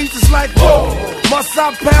these streets, it's like whoa. Must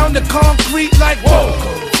I pound the concrete like whoa.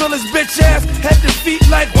 Fill his bitch ass, head to feet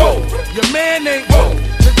like whoa. Your man ain't whoa.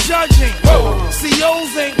 The judge ain't whoa.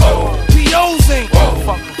 COs ain't whoa. POs ain't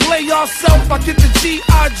whoa. Play yourself, I get the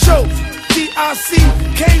G.I. Joe. DIC,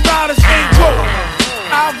 K-Riders ain't whoa.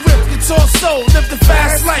 I rip guitar soul, live the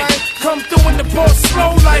fast life. Come through in the port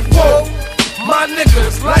slow like whoa. My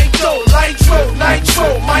niggas like dough,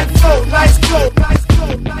 nitro, my flow, nice flow, nice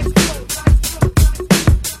flow, nice flow.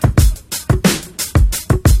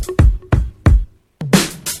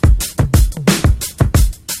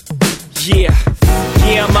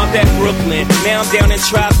 Yeah, I'm out at Brooklyn. Now I'm down in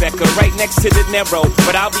Tribeca, right next to the Narrow.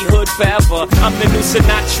 But I'll be hood forever. I'm the new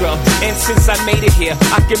Sinatra. And since I made it here,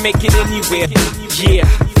 I can make it anywhere. Yeah,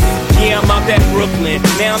 Yeah, I'm out at Brooklyn,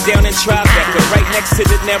 now I'm down in Tribeca, right next to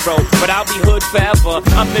the Narrow, but I'll be hood forever.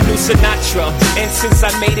 I'm the new Sinatra, and since I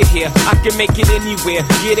made it here, I can make it anywhere.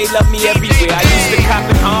 Yeah, they love me everywhere. I used to cop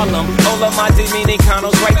in Harlem, all of my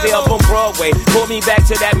Dominicanos right there up on Broadway. Pulled me back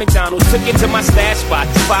to that McDonald's, took it to my stash spot,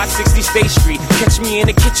 560 State Street. Catch me in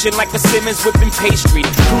the kitchen like a Simmons whipping pastry.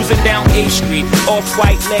 Cruising down A Street,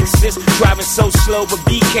 off-white Lexus, driving so slow, but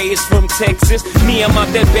BK is from Texas. Me, I'm out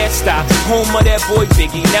that Bed-Stuy, home of that boy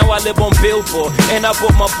Biggie. Now I live on Billboard, and I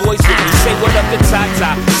brought my boys with me. Say what up to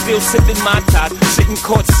Tata, still sipping my top, sitting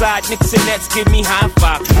courtside, Knicks and Nets give me high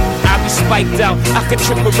five. I be spiked out, I could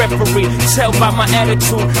trip a referee. Tell by my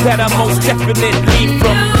attitude that I most definitely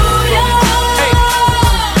from.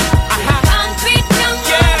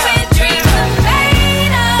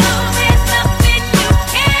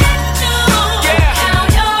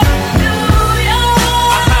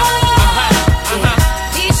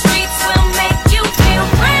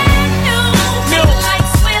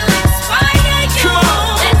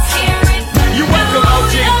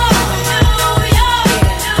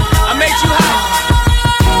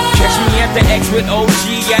 With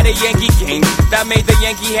OG at a Yankee game that made the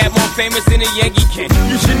Yankee hat more famous than a Yankee can.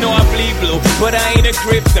 You should know I bleed blue, but I ain't a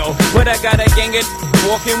crypto. But I got a gang of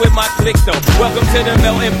walking with my click though. Welcome to the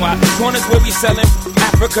melting pot. Corners where we selling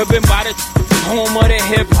Africa been by the home of the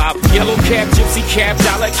hip hop. Yellow cap, gypsy cap,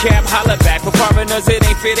 dollar cap, holla back. For foreigners it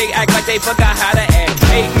ain't fair, they act like they forgot how to act.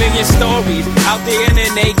 8 million stories out there in the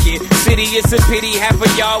naked city. It's a pity half of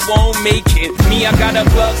y'all won't make it. Me, I got a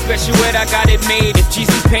plug special where I got it made. If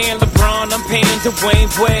Jesus paying LeBron, I'm paying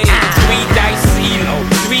Dwayne Wade. 3 dice CeeLo,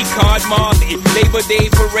 3 card Marley. Labor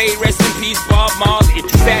Day parade, rest in peace Bob Marley.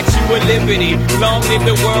 Statue of Liberty, long live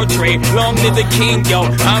the World Trade, long live the King, yo.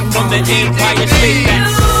 I'm from the Empire State.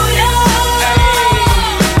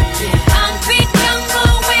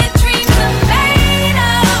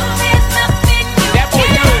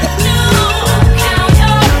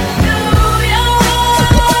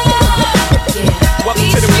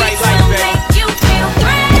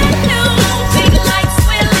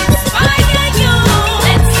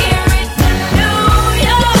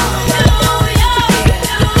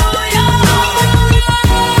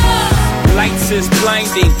 That's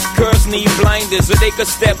blinding. Girls need blinders so they could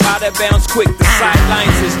step out of bounds quick. The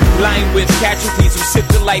sidelines is lined with casualties who sip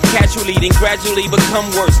the life casually, then gradually become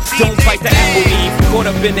worse. Don't fight the apple eve. Caught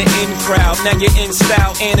up in the in crowd, now you're in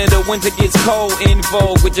style. And in the winter gets cold, in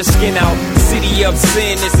vogue with your skin out. City of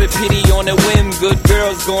sin, it's a pity on a whim. Good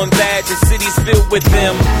girls going bad, the city's filled with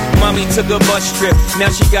them. Mommy took a bus trip, now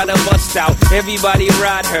she got a bust out. Everybody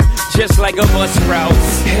ride her, just like a bus route.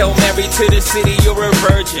 Hail Mary to the city, you're a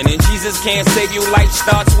virgin. And Jesus can't save you, life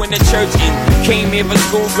starts when the church in. Came here for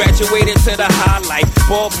school, graduated to the highlight.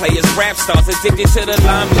 Ball players, rap stars, addicted to the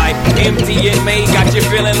limelight. Empty and May got you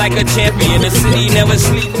feeling like a champion. The city never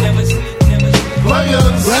sleep, never sleep, never sleep.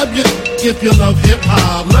 Players, grab your if you love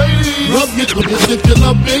hip-hop. Ladies, rub your if you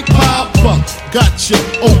love Big Papa. Gotcha,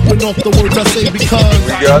 open off the words I say because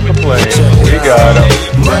we got the plane, we got them.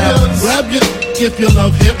 Players, grab your if you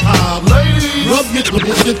love hip-hop. Ladies, rub your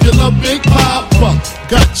if you love Big Papa.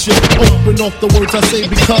 Gotcha, open off the words I say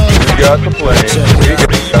because we got the plane, we got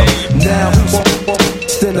them. Now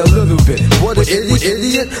in a little bit. What an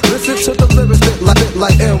idiot. Listen to the lyrics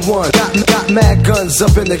like M1. Got mad guns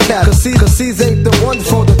up in the cap. Cause C's ain't the one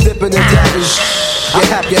for the dipping and dabbing.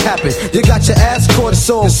 You happy. You got your ass caught,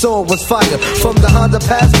 the song was fire. From the Honda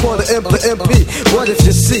Passport to MP. What if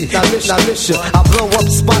you see? I miss you. I blow up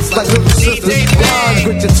spots like little sisters. Grind,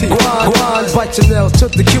 grit your teeth. Grind, bite your nails.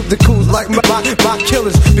 Took the cuticles like my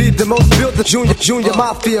killers. Be the most built the junior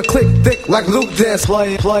Mafia. Click thick like Luke Dance.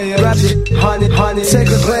 Play. Grab it, honey. Take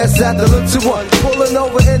a glance at the little one. Pulling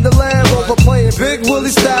over in the Land Rover. Playing Big Willie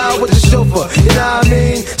style with the chauffeur. You know what I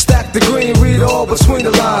mean? Stack the green, read all between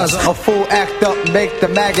the lines. A full act up, make the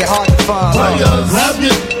maggot hard to find. Players, grab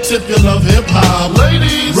it if you love hip-hop.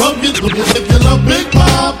 Ladies, rub it if you love Big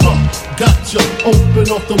Papa. Gotcha,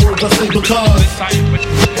 open off the words I say because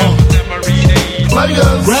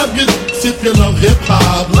Players, grab it if you love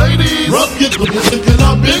hip-hop. Ladies, rub it if you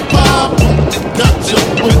love Big Papa. Gotcha,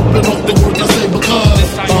 open off the words I say because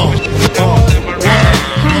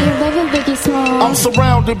I'm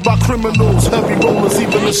surrounded by criminals, heavy rollers,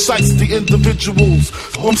 even the shiesty individuals.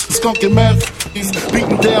 I'm skunking mad,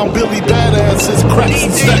 beating down Billy badasses, cracks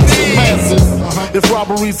and stacks and masses. If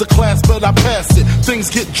robbery's a class, but I pass it, things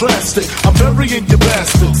get drastic. I'm burying your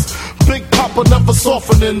bastards. Big Papa never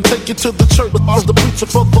softening. Take you to the church of the preacher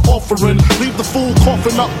for the offering. Leave the fool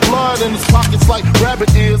coughing up blood in his pockets like rabbit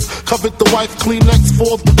ears. Covered the wife Kleenex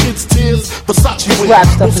for the kids' tears. Versace wear.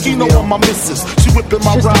 Moschino on my missus. She whipping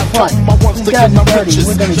my ride, counting my ones to get my riches.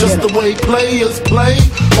 Just the way players play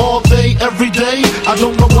all day, every day. I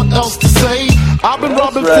don't know what else to say. I've been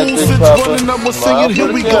robbing fools since running them was singing.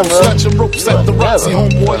 Here we go, snatching ropes at the Roxy,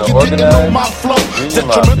 homeboy. You didn't know my flow.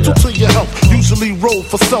 Detrimental to your health. Usually roll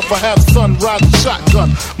for self. I have son riding shotgun.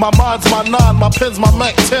 My mind's my 9, my pen's my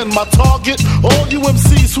Mac 10. My target, all you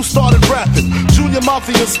MCs who started rapping. Junior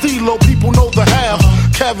Mafia and Stilo, people know the half.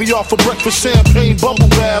 Caviar for breakfast, champagne, bubble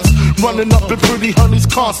baths. Running up in pretty honeys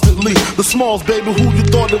constantly. The Smalls, baby, who you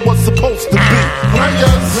thought it was supposed to be.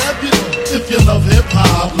 Players, grab it if you love hip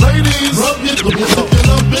hop. Ladies, rub it if you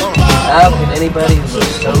love hip hop. How can anybody look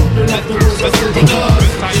so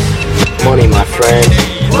money, my friend?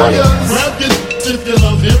 Money. Grab it if you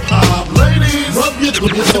love hip hop. Ladies, rub it if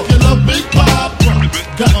you love big pop.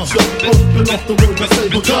 Got you open up the word and say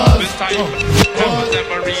because.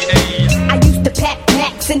 I used to pack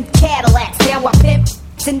Macs and Cadillacs. Now I pimp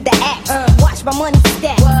in the act. Watch my money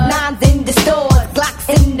stack. Nines in the stores, Glocks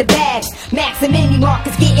in the bags. Max and mini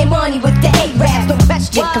markets getting money with the A-Raps. No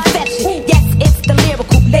question, confession. Yes, it's the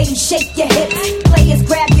lyrical. Ladies, shake your hips. Players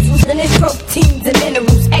grab your food and it's proteins and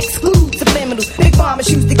minerals. Exclude subliminals. Big mama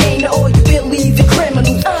shoots the game to all you billies and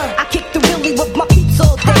criminals. I kick the wheelie with my peeps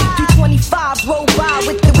all day. 225 roll by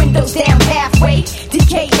with the windows down halfway.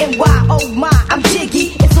 DKNY, oh my, I'm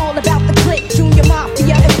jiggy. It's all about the click, Junior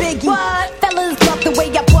Mafia and Biggie. What? Fellas love the way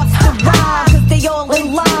I bust the rhyme, cause they all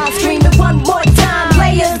in line, screaming one more time.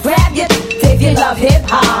 Players, grab your if you love hip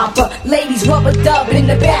hop. Ladies, rubber dub in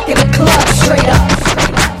the back of the club, straight up.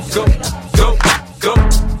 Go, go, go,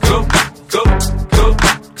 go, go, go,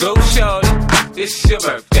 go, shorty. It's your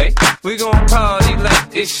birthday. We gon' party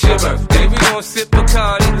like it's your birthday. We gon' sip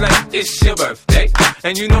Bacardi like it's your birthday.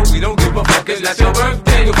 And you know we don't give a fuck, it's not your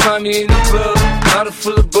birthday. You'll find me in the club, bottle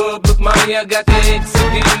full of bub. Look, mommy, I got the X,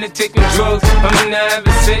 I'm into taking drugs. I'm into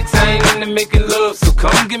having sex, I ain't into making love. So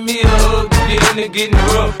come give me a hug, if you're into getting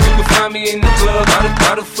rough. You can find me in the club,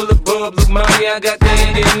 bottle full of bub. Look, mommy, I got the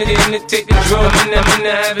X, into taking drugs. I'm into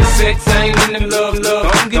having sex, I ain't into love.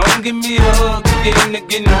 Come give me a hug, if you're into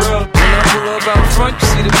getting rough. When I pull up out front, you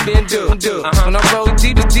see the bend do. When I roll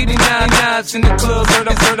deep, it's DD9 in the club.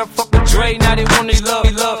 Heard I fuck with Dre, now they want it love.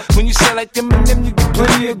 When you sell like them and them, you get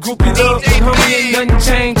plenty of groupie love. Homie, ain't nothing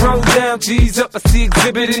changed, roll down, G's up. I see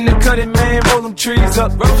exhibit in the cutting, man, roll them trees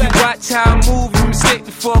up. You watch how I move, you mistake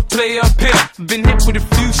before I play up here. Been hit with a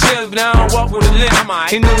few shells, but I don't walk with a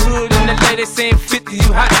limp. In the hood, in the lady saying 50,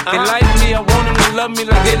 you hot. They like me, I want them to love me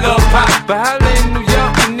like they love pop. But holla in New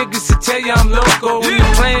York, the niggas will tell you I'm loco. When the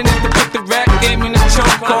plan is to put the rap game in the choke.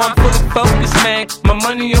 I'm full of focus, man. My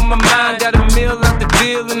money on my mind, got a meal out the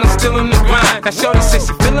deal, and I'm still in the grind. Now shorty says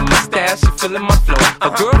she feeling my style, she feeling my flow. A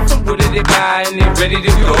girl from Wooded, they buy and they ready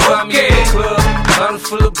to go. I'm in the club, bottle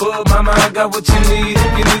full of bub. Mama, I got what you need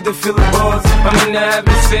if you need to feel the buzz. I'm into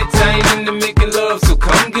having sex, I ain't into making love. So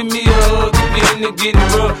come give me a hug if you're into getting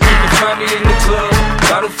rough. You can find me in the club,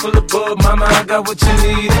 bottle full of bub. Mama, I got what you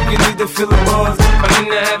need if you need to feel the buzz. I'm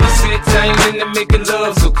into having sex, I ain't into making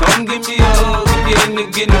love. So come give me a hug if you're into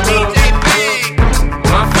getting rough.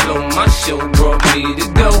 My flow, my show brought me to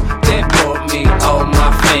go. That brought me all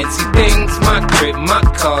my fancy things. My crib, my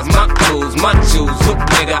cars, my clothes, my jewels. Look,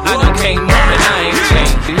 nigga, I done came up and I ain't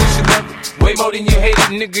changed. And you should love it way more than you hate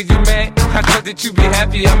it, nigga, you mad? I thought that you be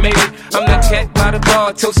happy I made it. I'm that cat by the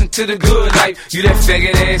bar, toasting to the good life. You that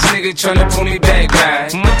faggot ass nigga tryna pull me back,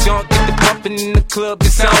 right? My junk get the bumpin' in the club,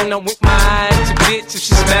 it's on. I'm with my eye at your bitch, if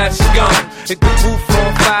she smash, she gone. If the roof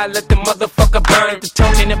on fire, let the motherfucker burn. If they're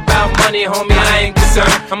talking about money, homie, I ain't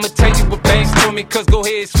concerned. I'ma tell you what banks told me, cause go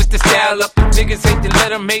ahead, switch the style up. Niggas hate to let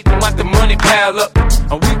them hate them, watch the money pile up.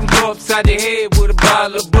 Or we can go upside the head with a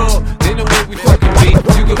bottle of bull. They know where we fucking be,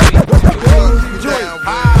 you can be.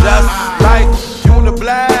 Just like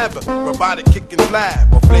Uniblab, robotic kicking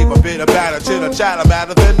flab, or flavor bit of batter, chitter chatter,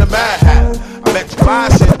 better than the Mad Hatter. I bet you buy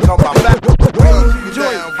shit, come my back.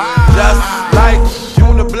 Just like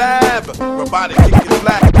Uniblab, robotic kicking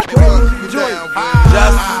flab.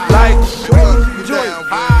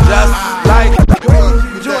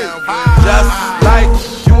 Just like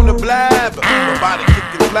Uniblab, robotic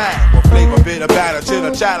kicking flab, or flavor bit of batter,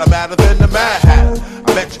 chitter chatter, better than the Mad Hatter.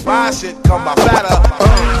 I bet you buy shit, come my batter.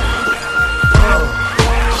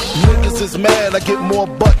 Niggas is mad, I get more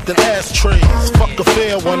butt than ashtrays. Fuck a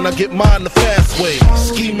fair one, I get mine the fast way.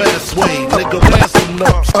 Ski mask way, nigga ransom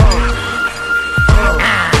nuts.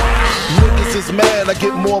 Niggas is mad, I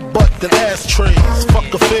get more butt than ashtrays.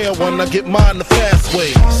 Fuck a fair one, I get mine the fast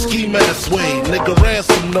way. Ski mask way, nigga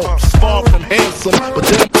ransom notes. Far from handsome, but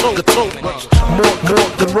damn tote. More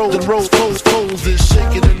than road foes is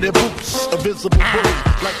shaking in their boots. A visible bully,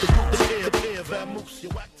 like the pair of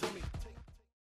vamoose.